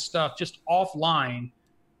kinds of stuff just offline,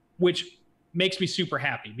 which makes me super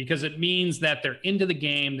happy, because it means that they're into the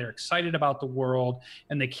game, they're excited about the world,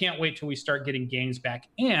 and they can't wait till we start getting games back.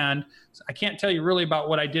 And I can't tell you really about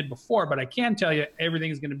what I did before, but I can tell you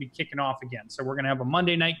everything's going to be kicking off again. So we're going to have a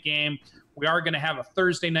Monday night game. We are going to have a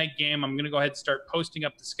Thursday night game. I'm going to go ahead and start posting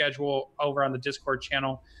up the schedule over on the Discord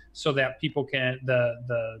channel so that people can,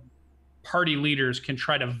 the party leaders can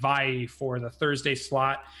try to vie for the Thursday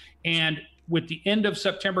slot. And with the end of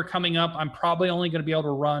September coming up, I'm probably only going to be able to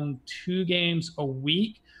run 2 games a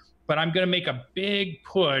week, but I'm going to make a big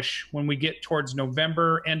push when we get towards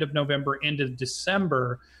November, end of November, into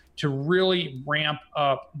December, to really ramp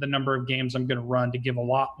up the number of games I'm going to run, to give a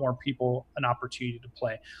lot more people an opportunity to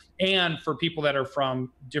play. And for people that are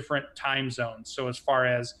from different time zones. So as far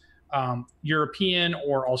as European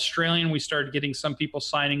or Australian, we started getting some people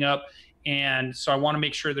signing up. And so I want to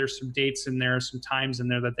make sure there's some dates in there, some times in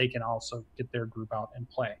there that they can also get their group out and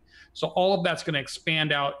play. So all of that's going to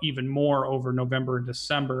expand out even more over November and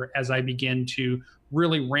December as I begin to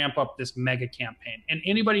really ramp up this mega campaign. And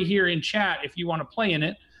anybody here in chat, if you want to play in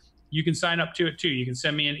it, you can sign up to it too. You can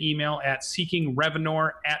send me an email at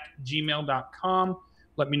seekingrevenor@gmail.com.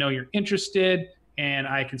 Let me know you're interested, and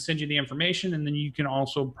I can send you the information, and then you can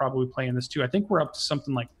also probably play in this too. I think we're up to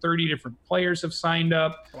something like 30 different players have signed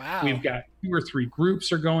up. Wow. We've got 2 or 3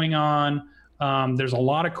 groups are going on. There's a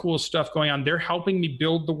lot of cool stuff going on. They're helping me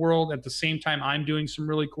build the world at the same time I'm doing some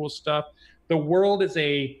really cool stuff. The world is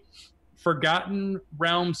a Forgotten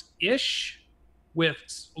Realms-ish with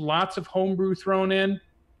lots of homebrew thrown in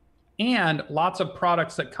and lots of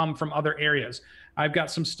products that come from other areas. I've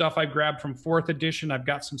got some stuff I grabbed from 4th edition. I've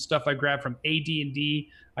got some stuff I grabbed from AD&D.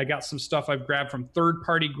 I got some stuff I've grabbed from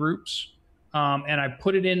third-party groups. And I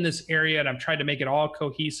put it in this area, and I've tried to make it all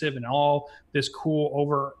cohesive and all this cool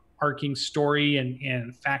overarching story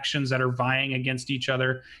and factions that are vying against each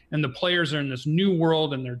other. And the players are in this new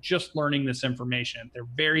world, and they're just learning this information.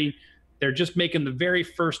 They're just making the very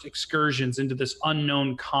first excursions into this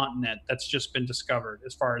unknown continent that's just been discovered,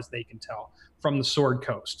 as far as they can tell, from the Sword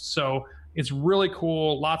Coast. So it's really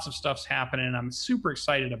cool. Lots of stuff's happening, and I'm super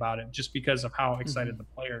excited about it just because of how excited the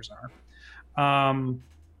players are.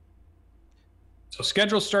 So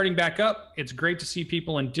schedule's starting back up. It's great to see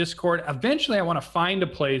people in Discord. Eventually, I want to find a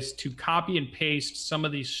place to copy and paste some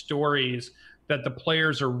of these stories that the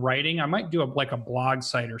players are writing. I might do like a blog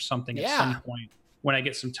site or something at some point when I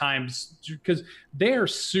get some time, because they are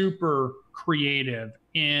super creative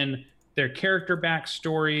in their character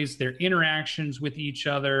backstories, their interactions with each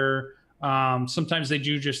other. Sometimes they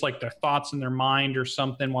do just like their thoughts in their mind or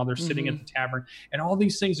something while they're sitting at the tavern. And all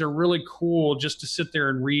these things are really cool just to sit there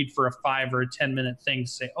and read for a 5 or a 10-minute thing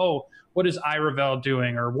to say, oh, what is Iravel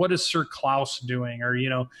doing? Or what is Sir Klaus doing? Or,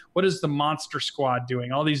 what is the Monster Squad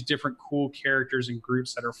doing? All these different cool characters and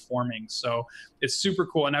groups that are forming. So it's super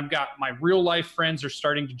cool. And I've got my real life friends are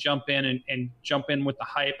starting to jump in and jump in with the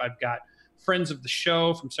hype. I've got friends of the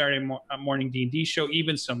show from Saturday morning D&D show,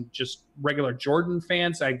 even some just regular Jordan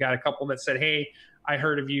fans. I got a couple that said, hey, I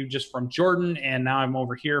heard of you just from Jordan, and now I'm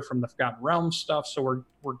over here from the Forgotten Realms stuff. So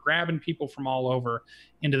we're grabbing people from all over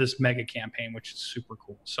into this mega campaign, which is super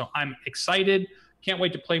cool. So I'm excited. Can't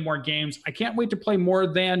wait to play more games. I can't wait to play more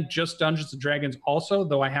than just Dungeons & Dragons also,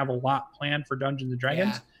 though I have a lot planned for Dungeons &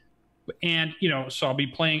 Dragons. Yeah. And, so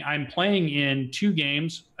I'm playing in 2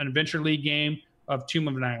 games, an Adventure League game of Tomb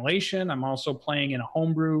of Annihilation. I'm also playing in a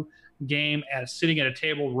homebrew game sitting at a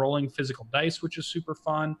table rolling physical dice, which is super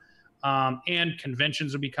fun. And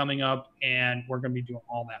conventions will be coming up, and we're going to be doing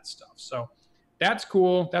all that stuff. So that's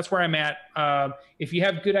cool. That's where I'm at. If you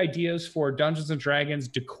have good ideas for Dungeons & Dragons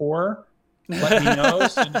decor, let me know.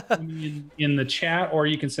 Send it to me in the chat, or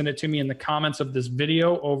you can send it to me in the comments of this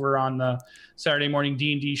video over on the Saturday Morning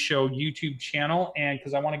D&D Show YouTube channel. And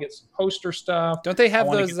because I want to get some poster stuff. Don't they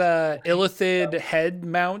have those Illithid head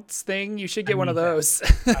mounts thing? You should get one of those.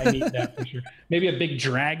 I need that for sure. Maybe a big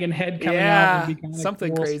dragon head coming out. Would be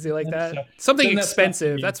something cool. Crazy like that. So, something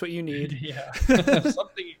expensive. That's what you need. Yeah,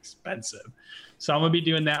 something expensive. So I'm going to be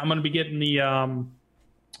doing that. I'm going to be getting the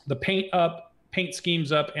paint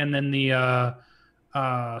schemes up, and then the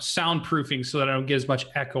soundproofing so that I don't get as much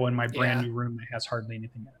echo in my brand new room that has hardly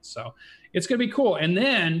anything in it. So it's going to be cool. And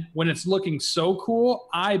then when it's looking so cool,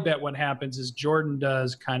 I bet what happens is Jordan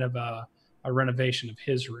does kind of a renovation of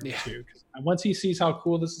his room too. Because once he sees how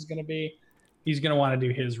cool this is going to be, he's going to want to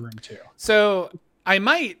do his room too. So I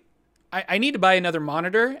need to buy another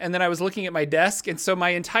monitor, and then I was looking at my desk, and so my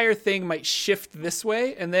entire thing might shift this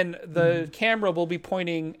way, and then the camera will be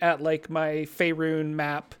pointing at like my Faerun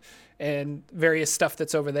map and various stuff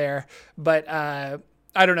that's over there. But I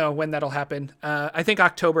don't know when that'll happen. I think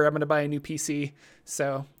October I'm going to buy a new PC.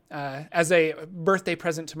 So as a birthday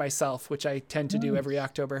present to myself, which I tend to do every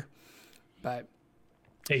October. But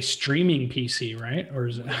a streaming PC, right? Or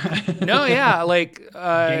is it? No, yeah, like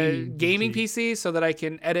gaming PC so that I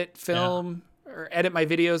can edit film or edit my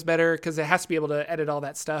videos better, because it has to be able to edit all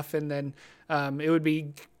that stuff. And then it would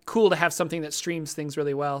be cool to have something that streams things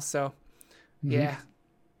really well. So, yeah.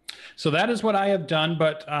 So that is what I have done,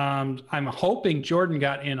 but I'm hoping Jordan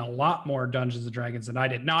got in a lot more Dungeons & Dragons than I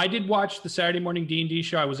did. Now, I did watch the Saturday Morning D&D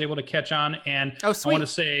Show. I was able to catch on, and I want to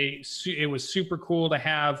say it was super cool to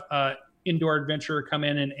have Indoor Adventurer come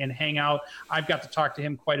in and hang out. I've got to talk to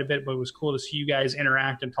him quite a bit, but it was cool to see you guys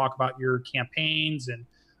interact and talk about your campaigns and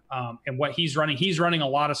and what he's running a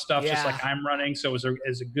lot of stuff just Yeah. like I'm running. So it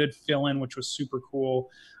was a good fill in, which was super cool.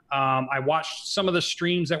 I watched some of the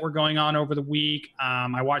streams that were going on over the week.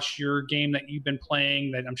 I watched your game that you've been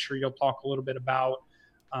playing that I'm sure you'll talk a little bit about.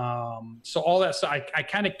 So all that stuff, I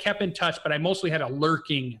kind of kept in touch, but I mostly had a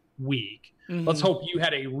lurking week. Mm-hmm. Let's hope you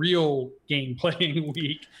had a real game playing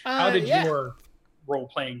week. How did your role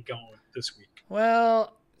playing go this week?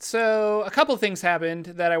 Well, so a couple things happened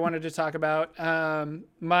that I wanted to talk about.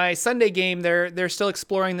 My Sunday game, they're still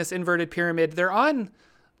exploring this inverted pyramid. They're on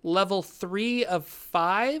level 3 of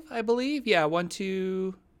 5, I believe. Yeah, 1,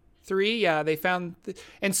 2, 3. Yeah, they found,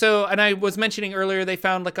 and I was mentioning earlier, they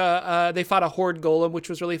found like they fought a horde golem, which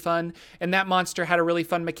was really fun. And that monster had a really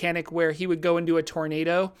fun mechanic where he would go into a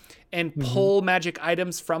tornado and pull magic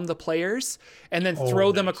items from the players and then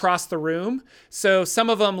throw them across the room. So some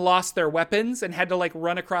of them lost their weapons and had to like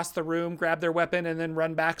run across the room, grab their weapon, and then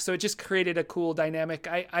run back. So it just created a cool dynamic.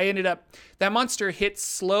 I ended up, that monster hit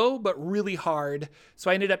slow but really hard. So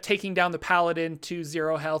I ended up taking down the paladin to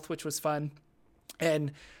 0 health, which was fun.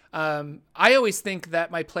 And I always think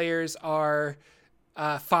that my players are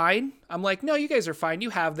fine. I'm like, no, you guys are fine. You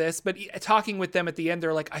have this. But talking with them at the end,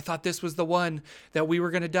 they're like, I thought this was the one that we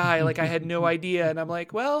were going to die. Like I had no idea. And I'm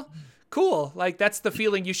like, well, cool. Like that's the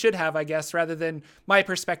feeling you should have, I guess, rather than my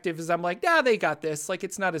perspective is I'm like, they got this. Like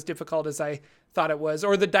it's not as difficult as I thought it was.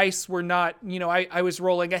 Or the dice were not, I was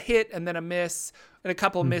rolling a hit and then a miss and a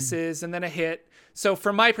couple misses and then a hit. So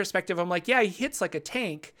from my perspective, I'm like, yeah, he hits like a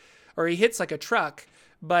tank or he hits like a truck.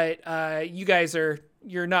 But you guys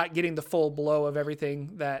you're not getting the full blow of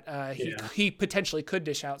everything that he potentially could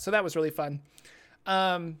dish out. So that was really fun.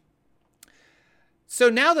 So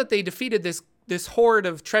now that they defeated this horde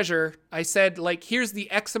of treasure, I said, like, here's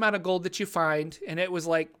the X amount of gold that you find. And it was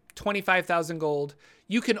like 25,000 gold.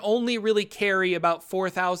 You can only really carry about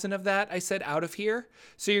 4,000 of that, I said, out of here.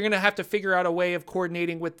 So you're going to have to figure out a way of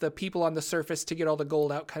coordinating with the people on the surface to get all the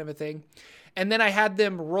gold out, kind of a thing. And then I had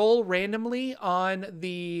them roll randomly on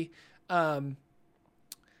the Dungeon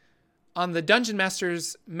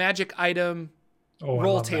Master's magic item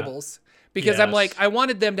roll tables. Because I'm like, I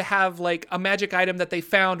wanted them to have like a magic item that they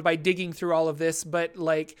found by digging through all of this, but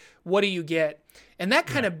like, what do you get? And that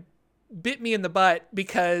kind of bit me in the butt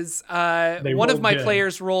because one of my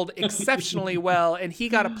players rolled exceptionally well, and he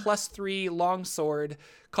got a +3 longsword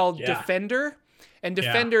called Defender. And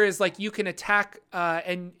Defender is like you can attack,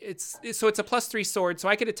 and it's a +3 sword, so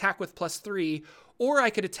I could attack with +3, or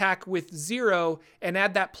I could attack with 0 and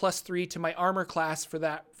add that +3 to my armor class for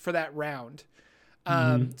that round.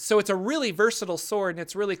 So it's a really versatile sword, and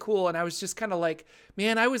it's really cool. And I was just kind of like,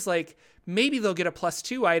 man, I was like, maybe they'll get a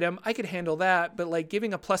 +2 item. I could handle that, but like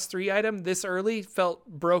giving a +3 item this early felt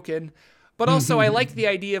broken. But also, I liked the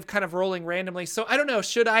idea of kind of rolling randomly. So I don't know,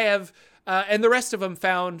 should I have? And the rest of them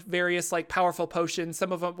found various like powerful potions.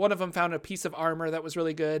 One of them found a piece of armor that was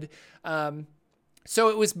really good. So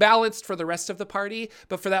it was balanced for the rest of the party.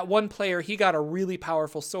 But for that one player, he got a really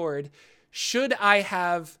powerful sword. Should I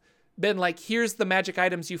have been like, here's the magic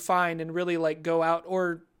items you find and really like go out?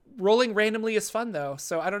 Or rolling randomly is fun though.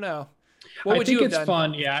 So I don't know. What would you have done?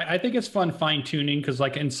 Fun. Yeah, I think it's fun fine tuning because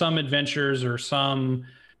like in some adventures or some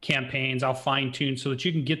campaigns, I'll fine tune so that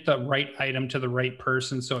you can get the right item to the right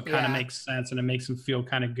person. So it kind of makes sense and it makes them feel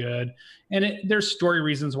kind of good. And there's story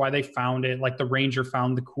reasons why they found it. Like the ranger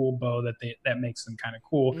found the cool bow that makes them kind of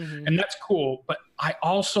cool. And that's cool. But I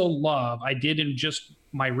also I did in just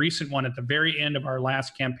my recent one at the very end of our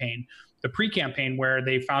last campaign, the pre-campaign where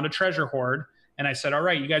they found a treasure hoard. And I said, all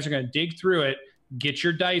right, you guys are going to dig through it. Get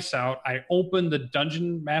your dice out. I opened the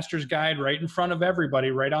Dungeon Master's Guide right in front of everybody,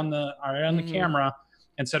 right on the camera,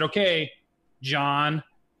 and said, okay, John,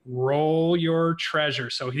 roll your treasure.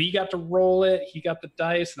 So he got to roll it. He got the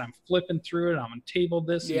dice, and I'm flipping through it. I'm going to table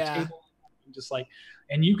this and table it. Just like,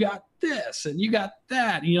 and you got this, and you got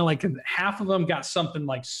that. You know, like half of them got something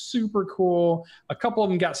like super cool. A couple of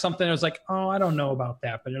them got something that was like, oh, I don't know about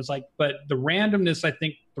that. But it was like, but the randomness, I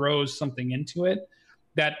think, throws something into it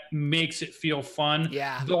that makes it feel fun.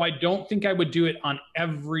 Yeah. Though I don't think I would do it on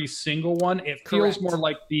every single one. It feels more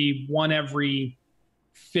like the one every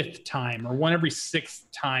 5th time or one every 6th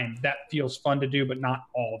time. That feels fun to do, but not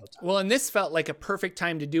all the time. Well, and this felt like a perfect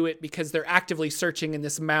time to do it because they're actively searching in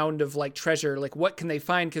this mound of like treasure. Like what can they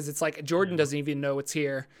find? Because it's like Jordan doesn't even know it's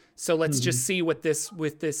here. So let's just see what this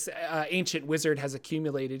ancient wizard has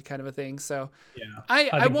accumulated, kind of a thing. So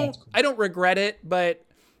I won't, cool. I don't regret it, but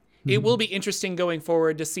it will be interesting going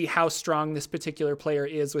forward to see how strong this particular player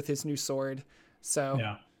is with his new sword. So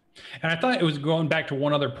yeah. And I thought it was going back to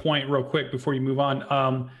one other point real quick before you move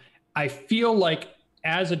on. I feel like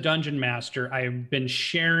as a dungeon master, I've been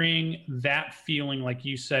sharing that feeling, like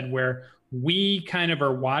you said, where we kind of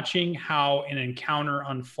are watching how an encounter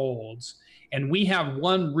unfolds. And we have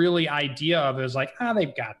one really idea of it is like,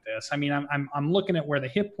 they've got this. I mean, I'm looking at where the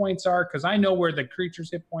hit points are because I know where the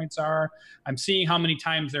creature's hit points are. I'm seeing how many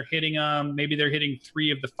times they're hitting them. Maybe they're hitting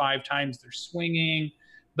 3 of the 5 times they're swinging.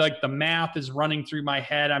 Like the math is running through my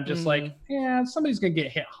head. I'm just like, yeah, somebody's going to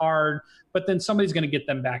get hit hard, but then somebody's going to get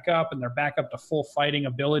them back up and they're back up to full fighting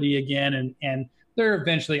ability again. And they're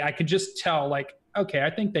eventually, I could just tell like, okay, I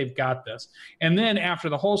think they've got this. And then after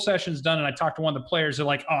the whole session's done and I talked to one of the players, they're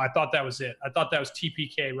like, oh, I thought that was it. I thought that was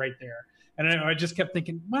TPK right there. And I just kept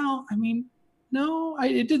thinking, well, I mean, no,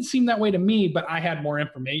 it didn't seem that way to me, but I had more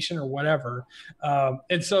information or whatever.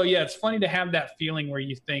 And so, yeah, it's funny to have that feeling where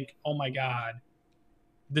you think, oh my God,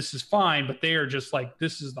 this is fine. But they are just like,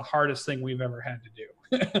 this is the hardest thing we've ever had to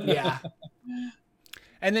do. Yeah.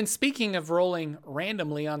 And then speaking of rolling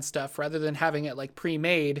randomly on stuff rather than having it like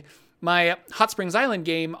pre-made, my Hot Springs Island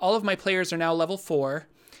game, all of my players are now level 4,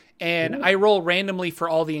 and I roll randomly for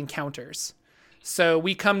all the encounters. So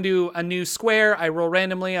we come to a new square, I roll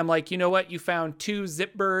randomly. I'm like, you know what? You found 2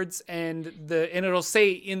 zip birds, and it'll say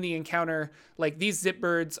in the encounter, like, these zip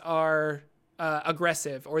birds are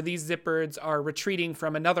aggressive, or these zip birds are retreating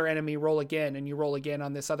from another enemy, roll again, and you roll again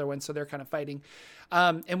on this other one, so they're kind of fighting.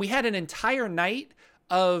 And we had an entire night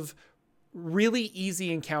of really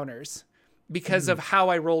easy encounters because of how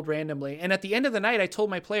I rolled randomly. And at the end of the night, I told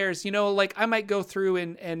my players, you know, like, I might go through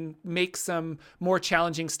and make some more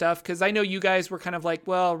challenging stuff, because I know you guys were kind of like,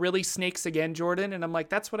 well, really, snakes again, Jordan? And I'm like,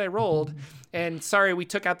 that's what I rolled. And sorry, we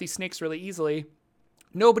took out these snakes really easily.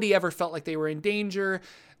 Nobody ever felt like they were in danger.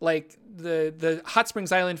 Like, the Hot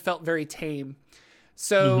Springs Island felt very tame.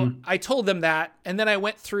 So I told them that, and then I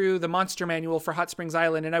went through the monster manual for Hot Springs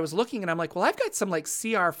Island, and I was looking, and I'm like, well, I've got some like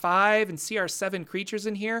CR5 and CR7 creatures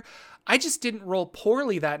in here. I just didn't roll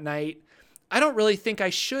poorly that night. I don't really think I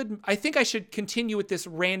should. I think I should continue with this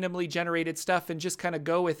randomly generated stuff and just kind of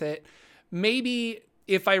go with it. Maybe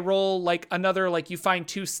if I roll like another, like, you find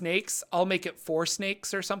 2 snakes, I'll make it 4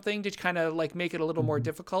 snakes or something to kind of like make it a little more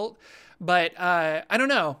difficult. But I don't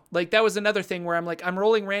know. Like, that was another thing where I'm like, I'm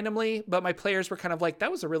rolling randomly, but my players were kind of like,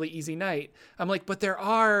 that was a really easy night. I'm like, but there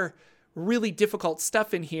are really difficult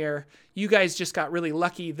stuff in here. You guys just got really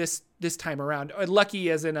lucky this time around.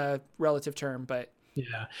 Lucky as in a relative term, but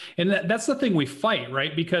yeah. And that's the thing we fight,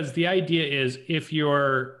 right? Because the idea is, if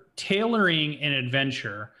you're tailoring an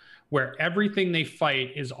adventure where everything they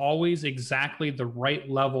fight is always exactly the right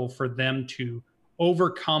level for them to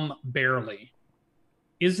overcome barely,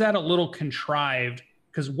 is that a little contrived?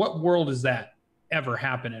 Because what world is that ever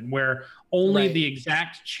happening where only the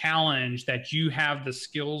exact challenge that you have the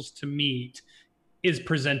skills to meet is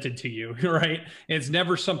presented to you, right? It's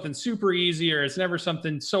never something super easy, or it's never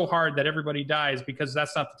something so hard that everybody dies, because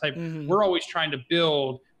that's not the type. We're always trying to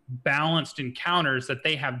build balanced encounters that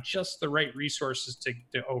they have just the right resources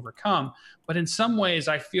to overcome. But in some ways,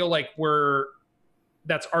 I feel like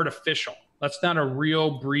that's artificial. That's not a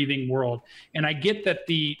real breathing world. And I get that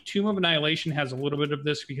the Tomb of Annihilation has a little bit of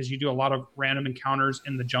this because you do a lot of random encounters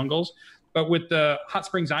in the jungles. But with the Hot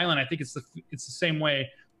Springs Island, I think it's the same way.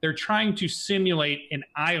 They're trying to simulate an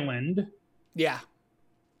island. Yeah.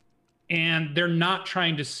 And they're not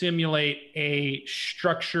trying to simulate a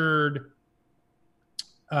structured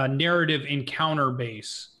narrative encounter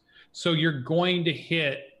base. So you're going to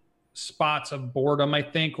hit spots of boredom, I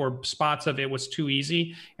think, or spots of it was too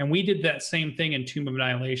easy. And we did that same thing in Tomb of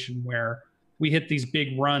Annihilation, where we hit these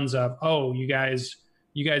big runs of, oh, you guys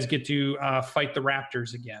get to fight the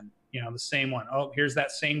raptors again. You know, the same one. Oh, here's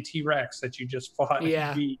that same T-Rex that you just fought.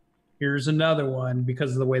 Yeah. Here's another one,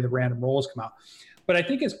 because of the way the random rolls come out. But I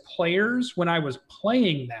think as players, when I was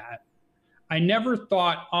playing that, I never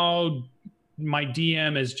thought, oh, my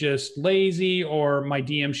DM is just lazy, or my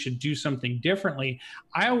DM should do something differently.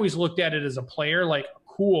 I always looked at it as a player, like,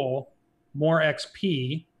 cool, more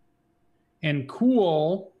XP, and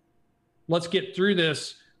cool, let's get through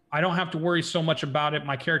this. I don't have to worry so much about it.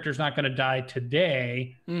 My character's not going to die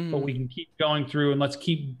today, but we can keep going through, and let's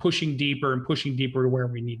keep pushing deeper to where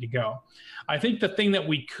we need to go. I think the thing that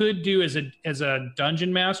we could do as a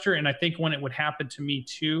dungeon master, and I think when it would happen to me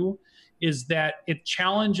too, is that it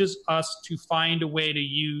challenges us to find a way to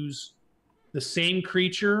use the same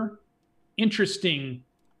creature, interesting,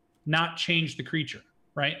 not change the creature,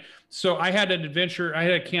 right? So I had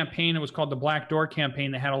a campaign that was called the Black Door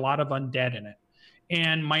campaign that had a lot of undead in it.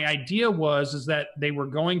 And my idea is that they were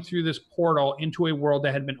going through this portal into a world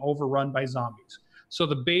that had been overrun by zombies. So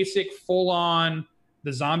the basic full-on,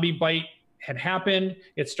 the zombie bite had happened.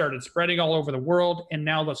 It started spreading all over the world. And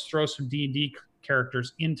now let's throw some D&D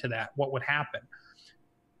characters into that, what would happen.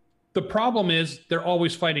 The problem is they're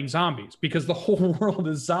always fighting zombies because the whole world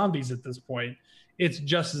is zombies at this point. It's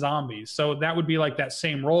just zombies. So that would be like that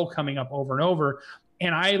same role coming up over and over.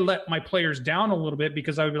 And I let my players down a little bit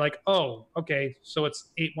because I would be like, oh, okay, so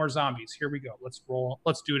it's 8 more zombies. Here we go. Let's roll.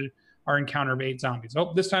 Let's do it. Our encounter of 8 zombies.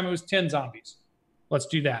 Oh, this time it was 10 zombies. Let's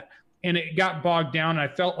do that. And it got bogged down. And I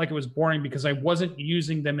felt like it was boring because I wasn't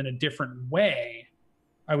using them in a different way.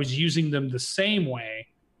 I was using them the same way,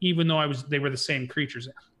 even though they were the same creatures.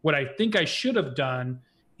 What I think I should have done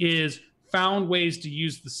is found ways to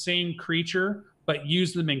use the same creature, but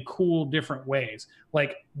use them in cool, different ways.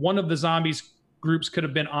 Like one of the zombies groups could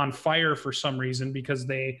have been on fire for some reason because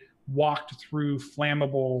they walked through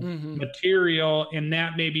flammable material, and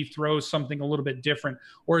that maybe throws something a little bit different.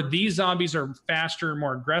 Or these zombies are faster,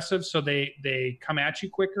 more aggressive, so they come at you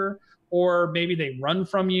quicker. Or maybe they run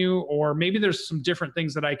from you, or maybe there's some different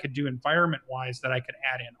things that I could do environment-wise that I could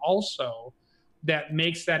add in also that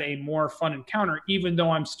makes that a more fun encounter, even though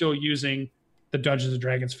I'm still using the Dungeons &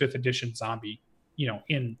 Dragons 5th edition zombie,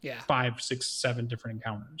 in 5, 6, 7 different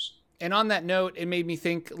encounters. And on that note, it made me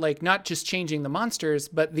think, like, not just changing the monsters,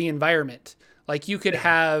 but the environment. Like, you could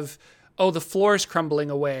have, the floor's crumbling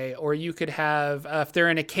away, or you could have, if they're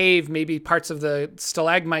in a cave, maybe parts of the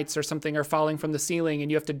stalagmites or something are falling from the ceiling and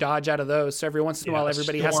you have to dodge out of those. So every once in a while,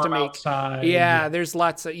 everybody has to make, outside, there's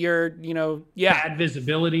lots of, bad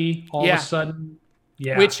visibility all of a sudden.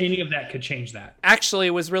 Yeah, which any of that could change that. Actually,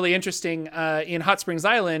 it was really interesting. In Hot Springs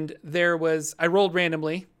Island, I rolled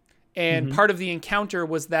randomly, and part of the encounter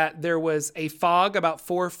was that there was a fog about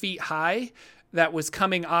 4 feet high that was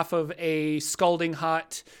coming off of a scalding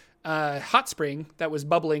hot spring that was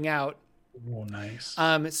bubbling out. Oh, nice.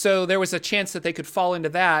 So there was a chance that they could fall into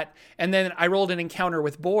that. And then I rolled an encounter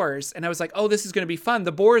with boars, and I was like, oh, this is going to be fun.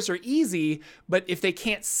 The boars are easy, but if they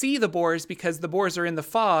can't see the boars because the boars are in the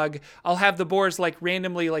fog, I'll have the boars like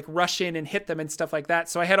randomly like rush in and hit them and stuff like that.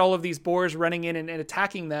 So I had all of these boars running in and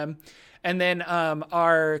attacking them. And then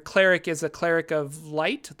our cleric is a cleric of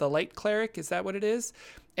light, the light cleric. Is that what it is?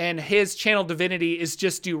 And his channel divinity is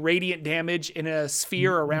just do radiant damage in a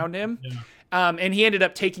sphere around him. Yeah. And he ended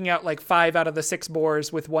up taking out like 5 out of the 6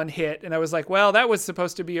 boars with 1 hit. And I was like, well, that was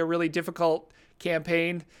supposed to be a really difficult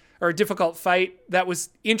campaign or a difficult fight. That was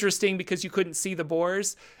interesting because you couldn't see the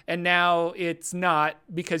boars. And now it's not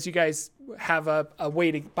because you guys have a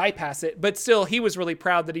way to bypass it. But still, he was really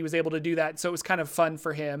proud that he was able to do that. So it was kind of fun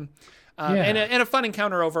for him. And a fun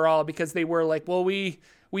encounter overall because they were like, well, we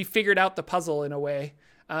figured out the puzzle in a way.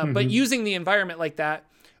 But using the environment like that,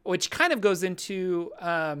 which kind of goes into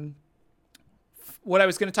what I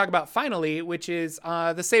was going to talk about finally, which is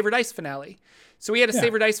the Saber Dice finale. So we had a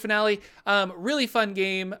Saber Dice finale, really fun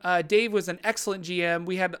game. Dave was an excellent GM.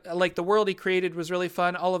 We had the world he created was really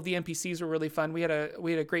fun. All of the NPCs were really fun. We had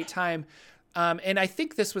a great time. And I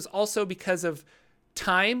think this was also because of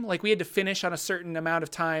time. Like we had to finish on a certain amount of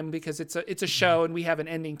time because it's a show and we have an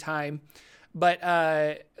ending time. But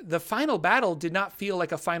the final battle did not feel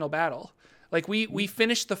like a final battle. Like we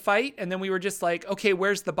finished the fight and then we were just like, okay,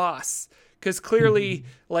 where's the boss? Because clearly,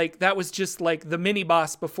 like that was just like the mini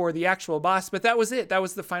boss before the actual boss, but that was it. That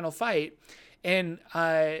was the final fight, and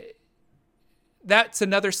that's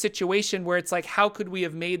another situation where it's like, how could we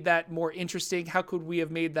have made that more interesting? How could we have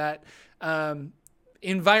made that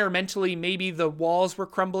environmentally? Maybe the walls were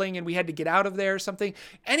crumbling and we had to get out of there or something.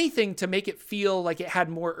 Anything to make it feel like it had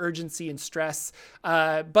more urgency and stress.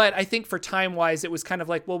 But I think for time-wise, it was kind of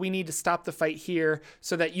like, well, we need to stop the fight here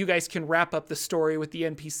so that you guys can wrap up the story with the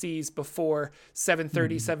NPCs before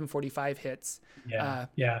 7:30, 7:45 hits.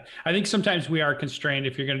 Yeah. I think sometimes we are constrained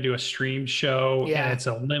if you're going to do a streamed show and it's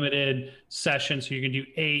a limited session. So you can do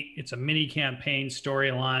 8. It's a mini campaign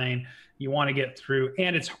storyline. You want to get through,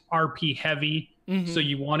 and it's RP heavy. So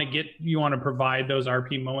you want to provide those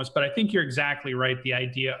RP moments. But I think you're exactly right. The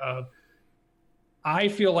idea of, I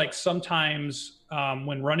feel like sometimes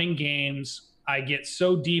when running games, I get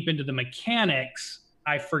so deep into the mechanics,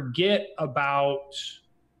 I forget about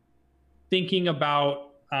thinking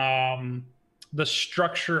about the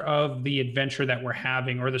structure of the adventure that we're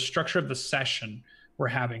having, or the structure of the session we're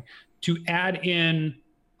having, to add in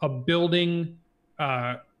a building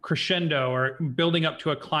crescendo or building up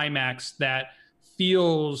to a climax that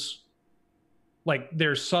feels like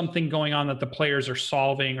there's something going on that the players are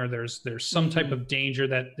solving, or there's some type of danger,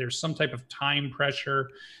 that there's some type of time pressure,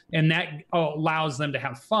 and that allows them to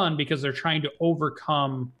have fun because they're trying to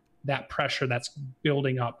overcome that pressure that's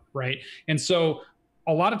building up, right? And so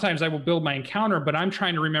a lot of times I will build my encounter, but I'm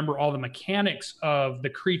trying to remember all the mechanics of the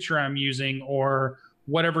creature I'm using or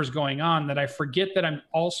whatever's going on, that I forget that I'm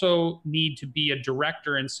also need to be a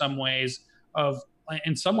director in some ways of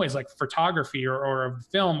in some ways like photography or of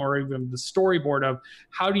film or even the storyboard of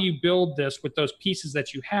how do you build this with those pieces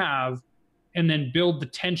that you have and then build the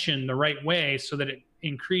tension the right way so that it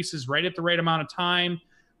increases right at the right amount of time.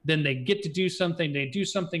 Then they get to do something, they do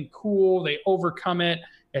something cool, they overcome it.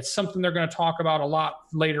 It's something they're going to talk about a lot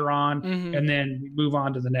later on. And then we move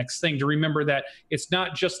on to the next thing, to remember that it's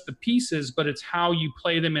not just the pieces, but it's how you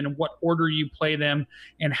play them and what order you play them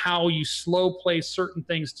and how you slow play certain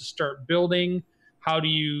things to start building. How do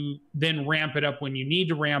you then ramp it up when you need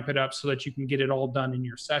to ramp it up so that you can get it all done in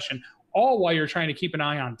your session, all while you're trying to keep an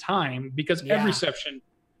eye on time, because every session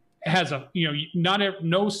has a,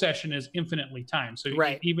 no session is infinitely timed. So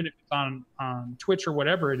even if it's on Twitch or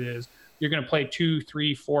whatever it is, you're going to play 2,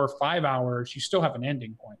 3, 4, 5 hours, you still have an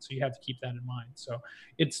ending point. So you have to keep that in mind. So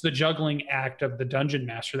it's the juggling act of the dungeon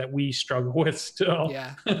master that we struggle with still.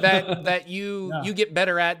 Yeah. That you get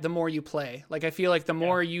better at the more you play. Like, I feel like the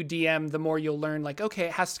more you DM, the more you'll learn, like, okay,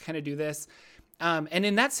 it has to kind of do this. And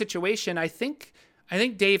in that situation, I think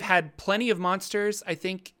Dave had plenty of monsters. I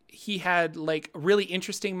think he had like really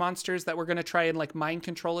interesting monsters that were going to try and like mind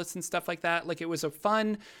control us and stuff like that. Like, it was a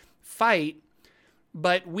fun fight.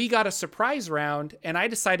 But we got a surprise round and I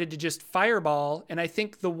decided to just fireball. And I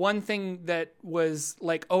think the one thing that was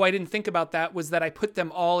like, oh, I didn't think about that, was that I put them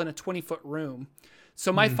all in a 20-foot room.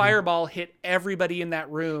 So my fireball hit everybody in that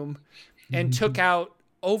room and took out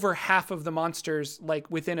over half of the monsters, like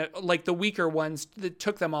within like the weaker ones that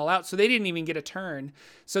took them all out. So they didn't even get a turn.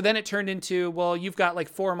 So then it turned into, well, you've got like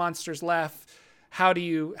 4 monsters left. How do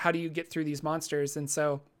you get through these monsters? And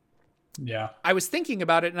so I was thinking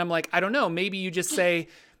about it and I'm like, I don't know, maybe you just say,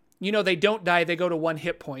 they don't die, they go to 1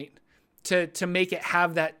 hit point to make it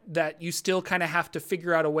have that you still kind of have to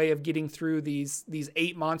figure out a way of getting through these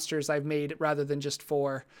 8 monsters I've made rather than just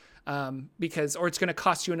 4. Or it's going to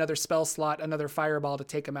cost you another spell slot, another fireball to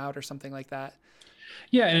take them out or something like that.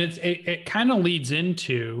 Yeah. And it kind of leads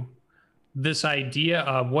into this idea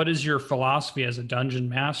of what is your philosophy as a dungeon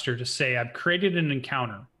master to say, I've created an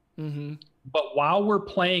encounter, but while we're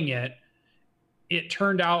playing it, it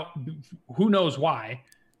turned out, who knows why,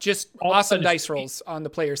 just awesome dice rolls on the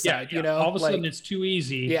player side, all of a sudden it's too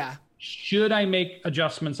easy. Yeah. Should I make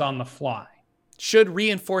adjustments on the fly? Should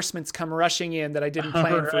reinforcements come rushing in that I didn't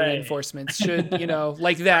plan for reinforcements? Should,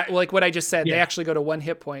 like that, like what I just said, they actually go to 1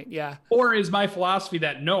 hit point. Yeah. Or is my philosophy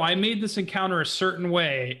that, no, I made this encounter a certain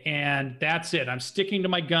way and that's it. I'm sticking to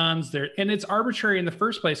my guns there. And it's arbitrary in the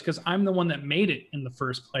first place because I'm the one that made it in the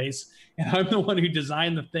first place. And I'm the one who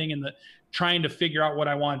designed the thing and trying to figure out what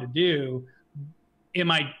I wanted to do. Am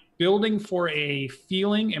I building for a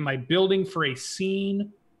feeling? Am I building for a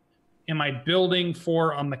scene? Am I building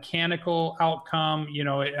for a mechanical outcome?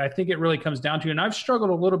 I think it really comes down to, and I've struggled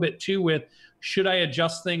a little bit too with, should I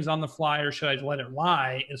adjust things on the fly or should I let it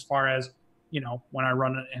lie as far as, when I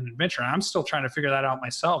run an adventure? I'm still trying to figure that out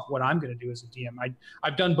myself, what I'm going to do as a DM.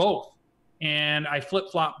 I've done both and I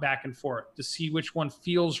flip-flop back and forth to see which one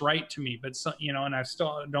feels right to me. But, and I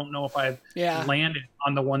still don't know if I've landed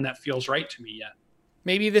on the one that feels right to me yet.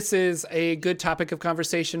 Maybe this is a good topic of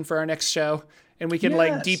conversation for our next show. And we can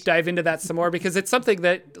like deep dive into that some more, because it's something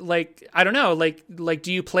that, like, I don't know, like,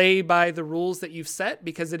 do you play by the rules that you've set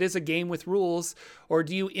because it is a game with rules, or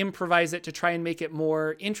do you improvise it to try and make it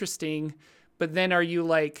more interesting? But then are you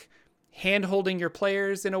like hand holding your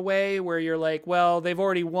players in a way where you're like, well, they've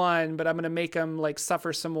already won, but I'm going to make them like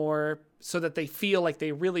suffer some more so that they feel like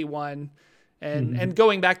they really won. And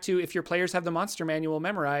going back to, if your players have the monster manual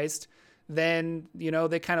memorized, then,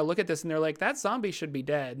 they kind of look at this and they're like, that zombie should be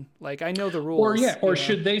dead. Like, I know the rules. Or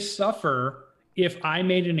should they suffer if I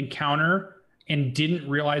made an encounter and didn't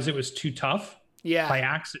realize it was too tough by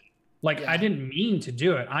accident? Like, I didn't mean to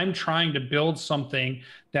do it. I'm trying to build something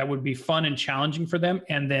that would be fun and challenging for them.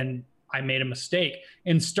 And then I made a mistake,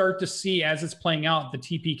 and start to see as it's playing out, the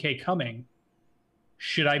TPK coming.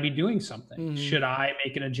 Should I be doing something? Should I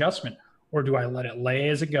make an adjustment? Or do I let it lay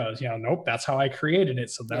as it goes? Nope, that's how I created it.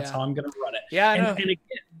 So that's how I'm going to run it. Yeah. And again,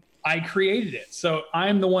 I created it. So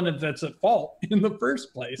I'm the one that's at fault in the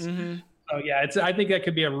first place. So I think that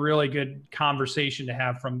could be a really good conversation to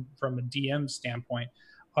have from a DM standpoint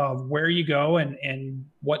of where you go and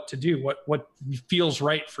what to do, what feels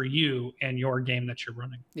right for you and your game that you're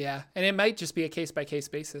running. Yeah. And it might just be a case by case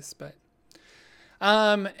basis, but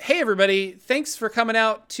hey everybody, thanks for coming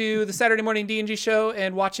out to the Saturday Morning D&G show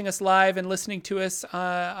and watching us live and listening to us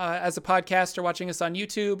as a podcast or watching us on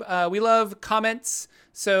YouTube. We love comments,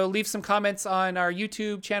 so leave some comments on our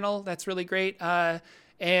YouTube channel. That's really great.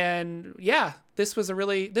 And yeah, this was a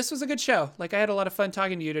good show. Like, I had a lot of fun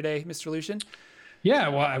talking to you today, Mr. Lucian. Yeah,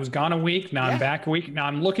 well, I was gone a week. Now I'm back a week. Now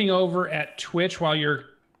I'm looking over at Twitch while you're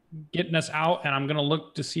getting us out, and I'm going to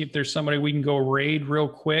look to see if there's somebody we can go raid real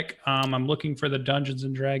quick. I'm looking for the Dungeons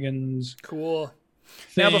and Dragons. Cool.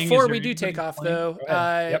 Now, before we do take off, though,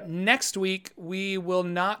 next week we will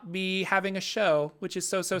not be having a show, which is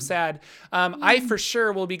so sad. I for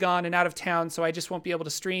sure will be gone and out of town, so I just won't be able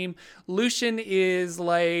to stream. Lucian is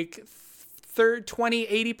like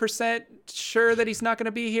 80% sure that he's not going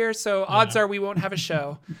to be here, so odds are we won't have a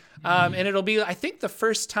show. And it'll be, I think, the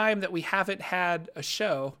first time that we haven't had a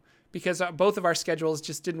show, because both of our schedules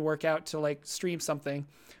just didn't work out to like stream something.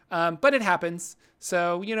 But it happens.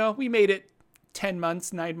 So, we made it 9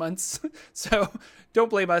 months. So don't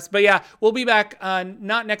blame us. But yeah, we'll be back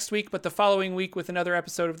not next week, but the following week with another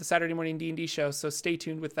episode of the Saturday Morning D&D show. So stay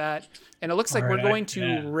tuned with that. And it looks like we're going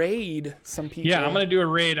to raid some people. Yeah, I'm going to do a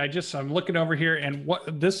raid. I'm looking over here, and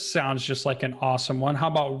this sounds just like an awesome one. How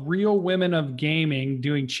about Real Women of Gaming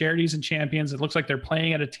doing charities and champions? It looks like they're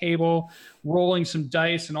playing at a table, rolling some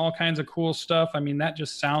dice and all kinds of cool stuff. I mean, that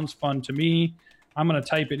just sounds fun to me. I'm going to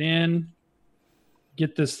type it in.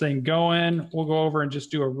 Get this thing going. We'll go over and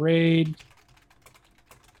just do a raid.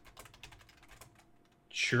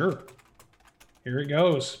 Sure. Here it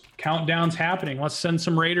goes. Countdown's happening. Let's send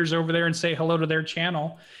some raiders over there and say hello to their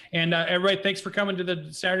channel. And everybody, thanks for coming to the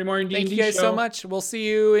Saturday Morning D&D show. Thank you guys so much. We'll see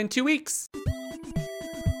you in 2 weeks.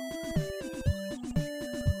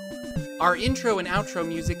 Our intro and outro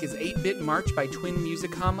music is 8-Bit March by Twin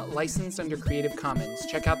Musicom, licensed under Creative Commons.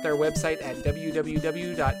 Check out their website at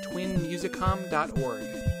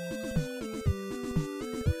www.twinmusicom.org.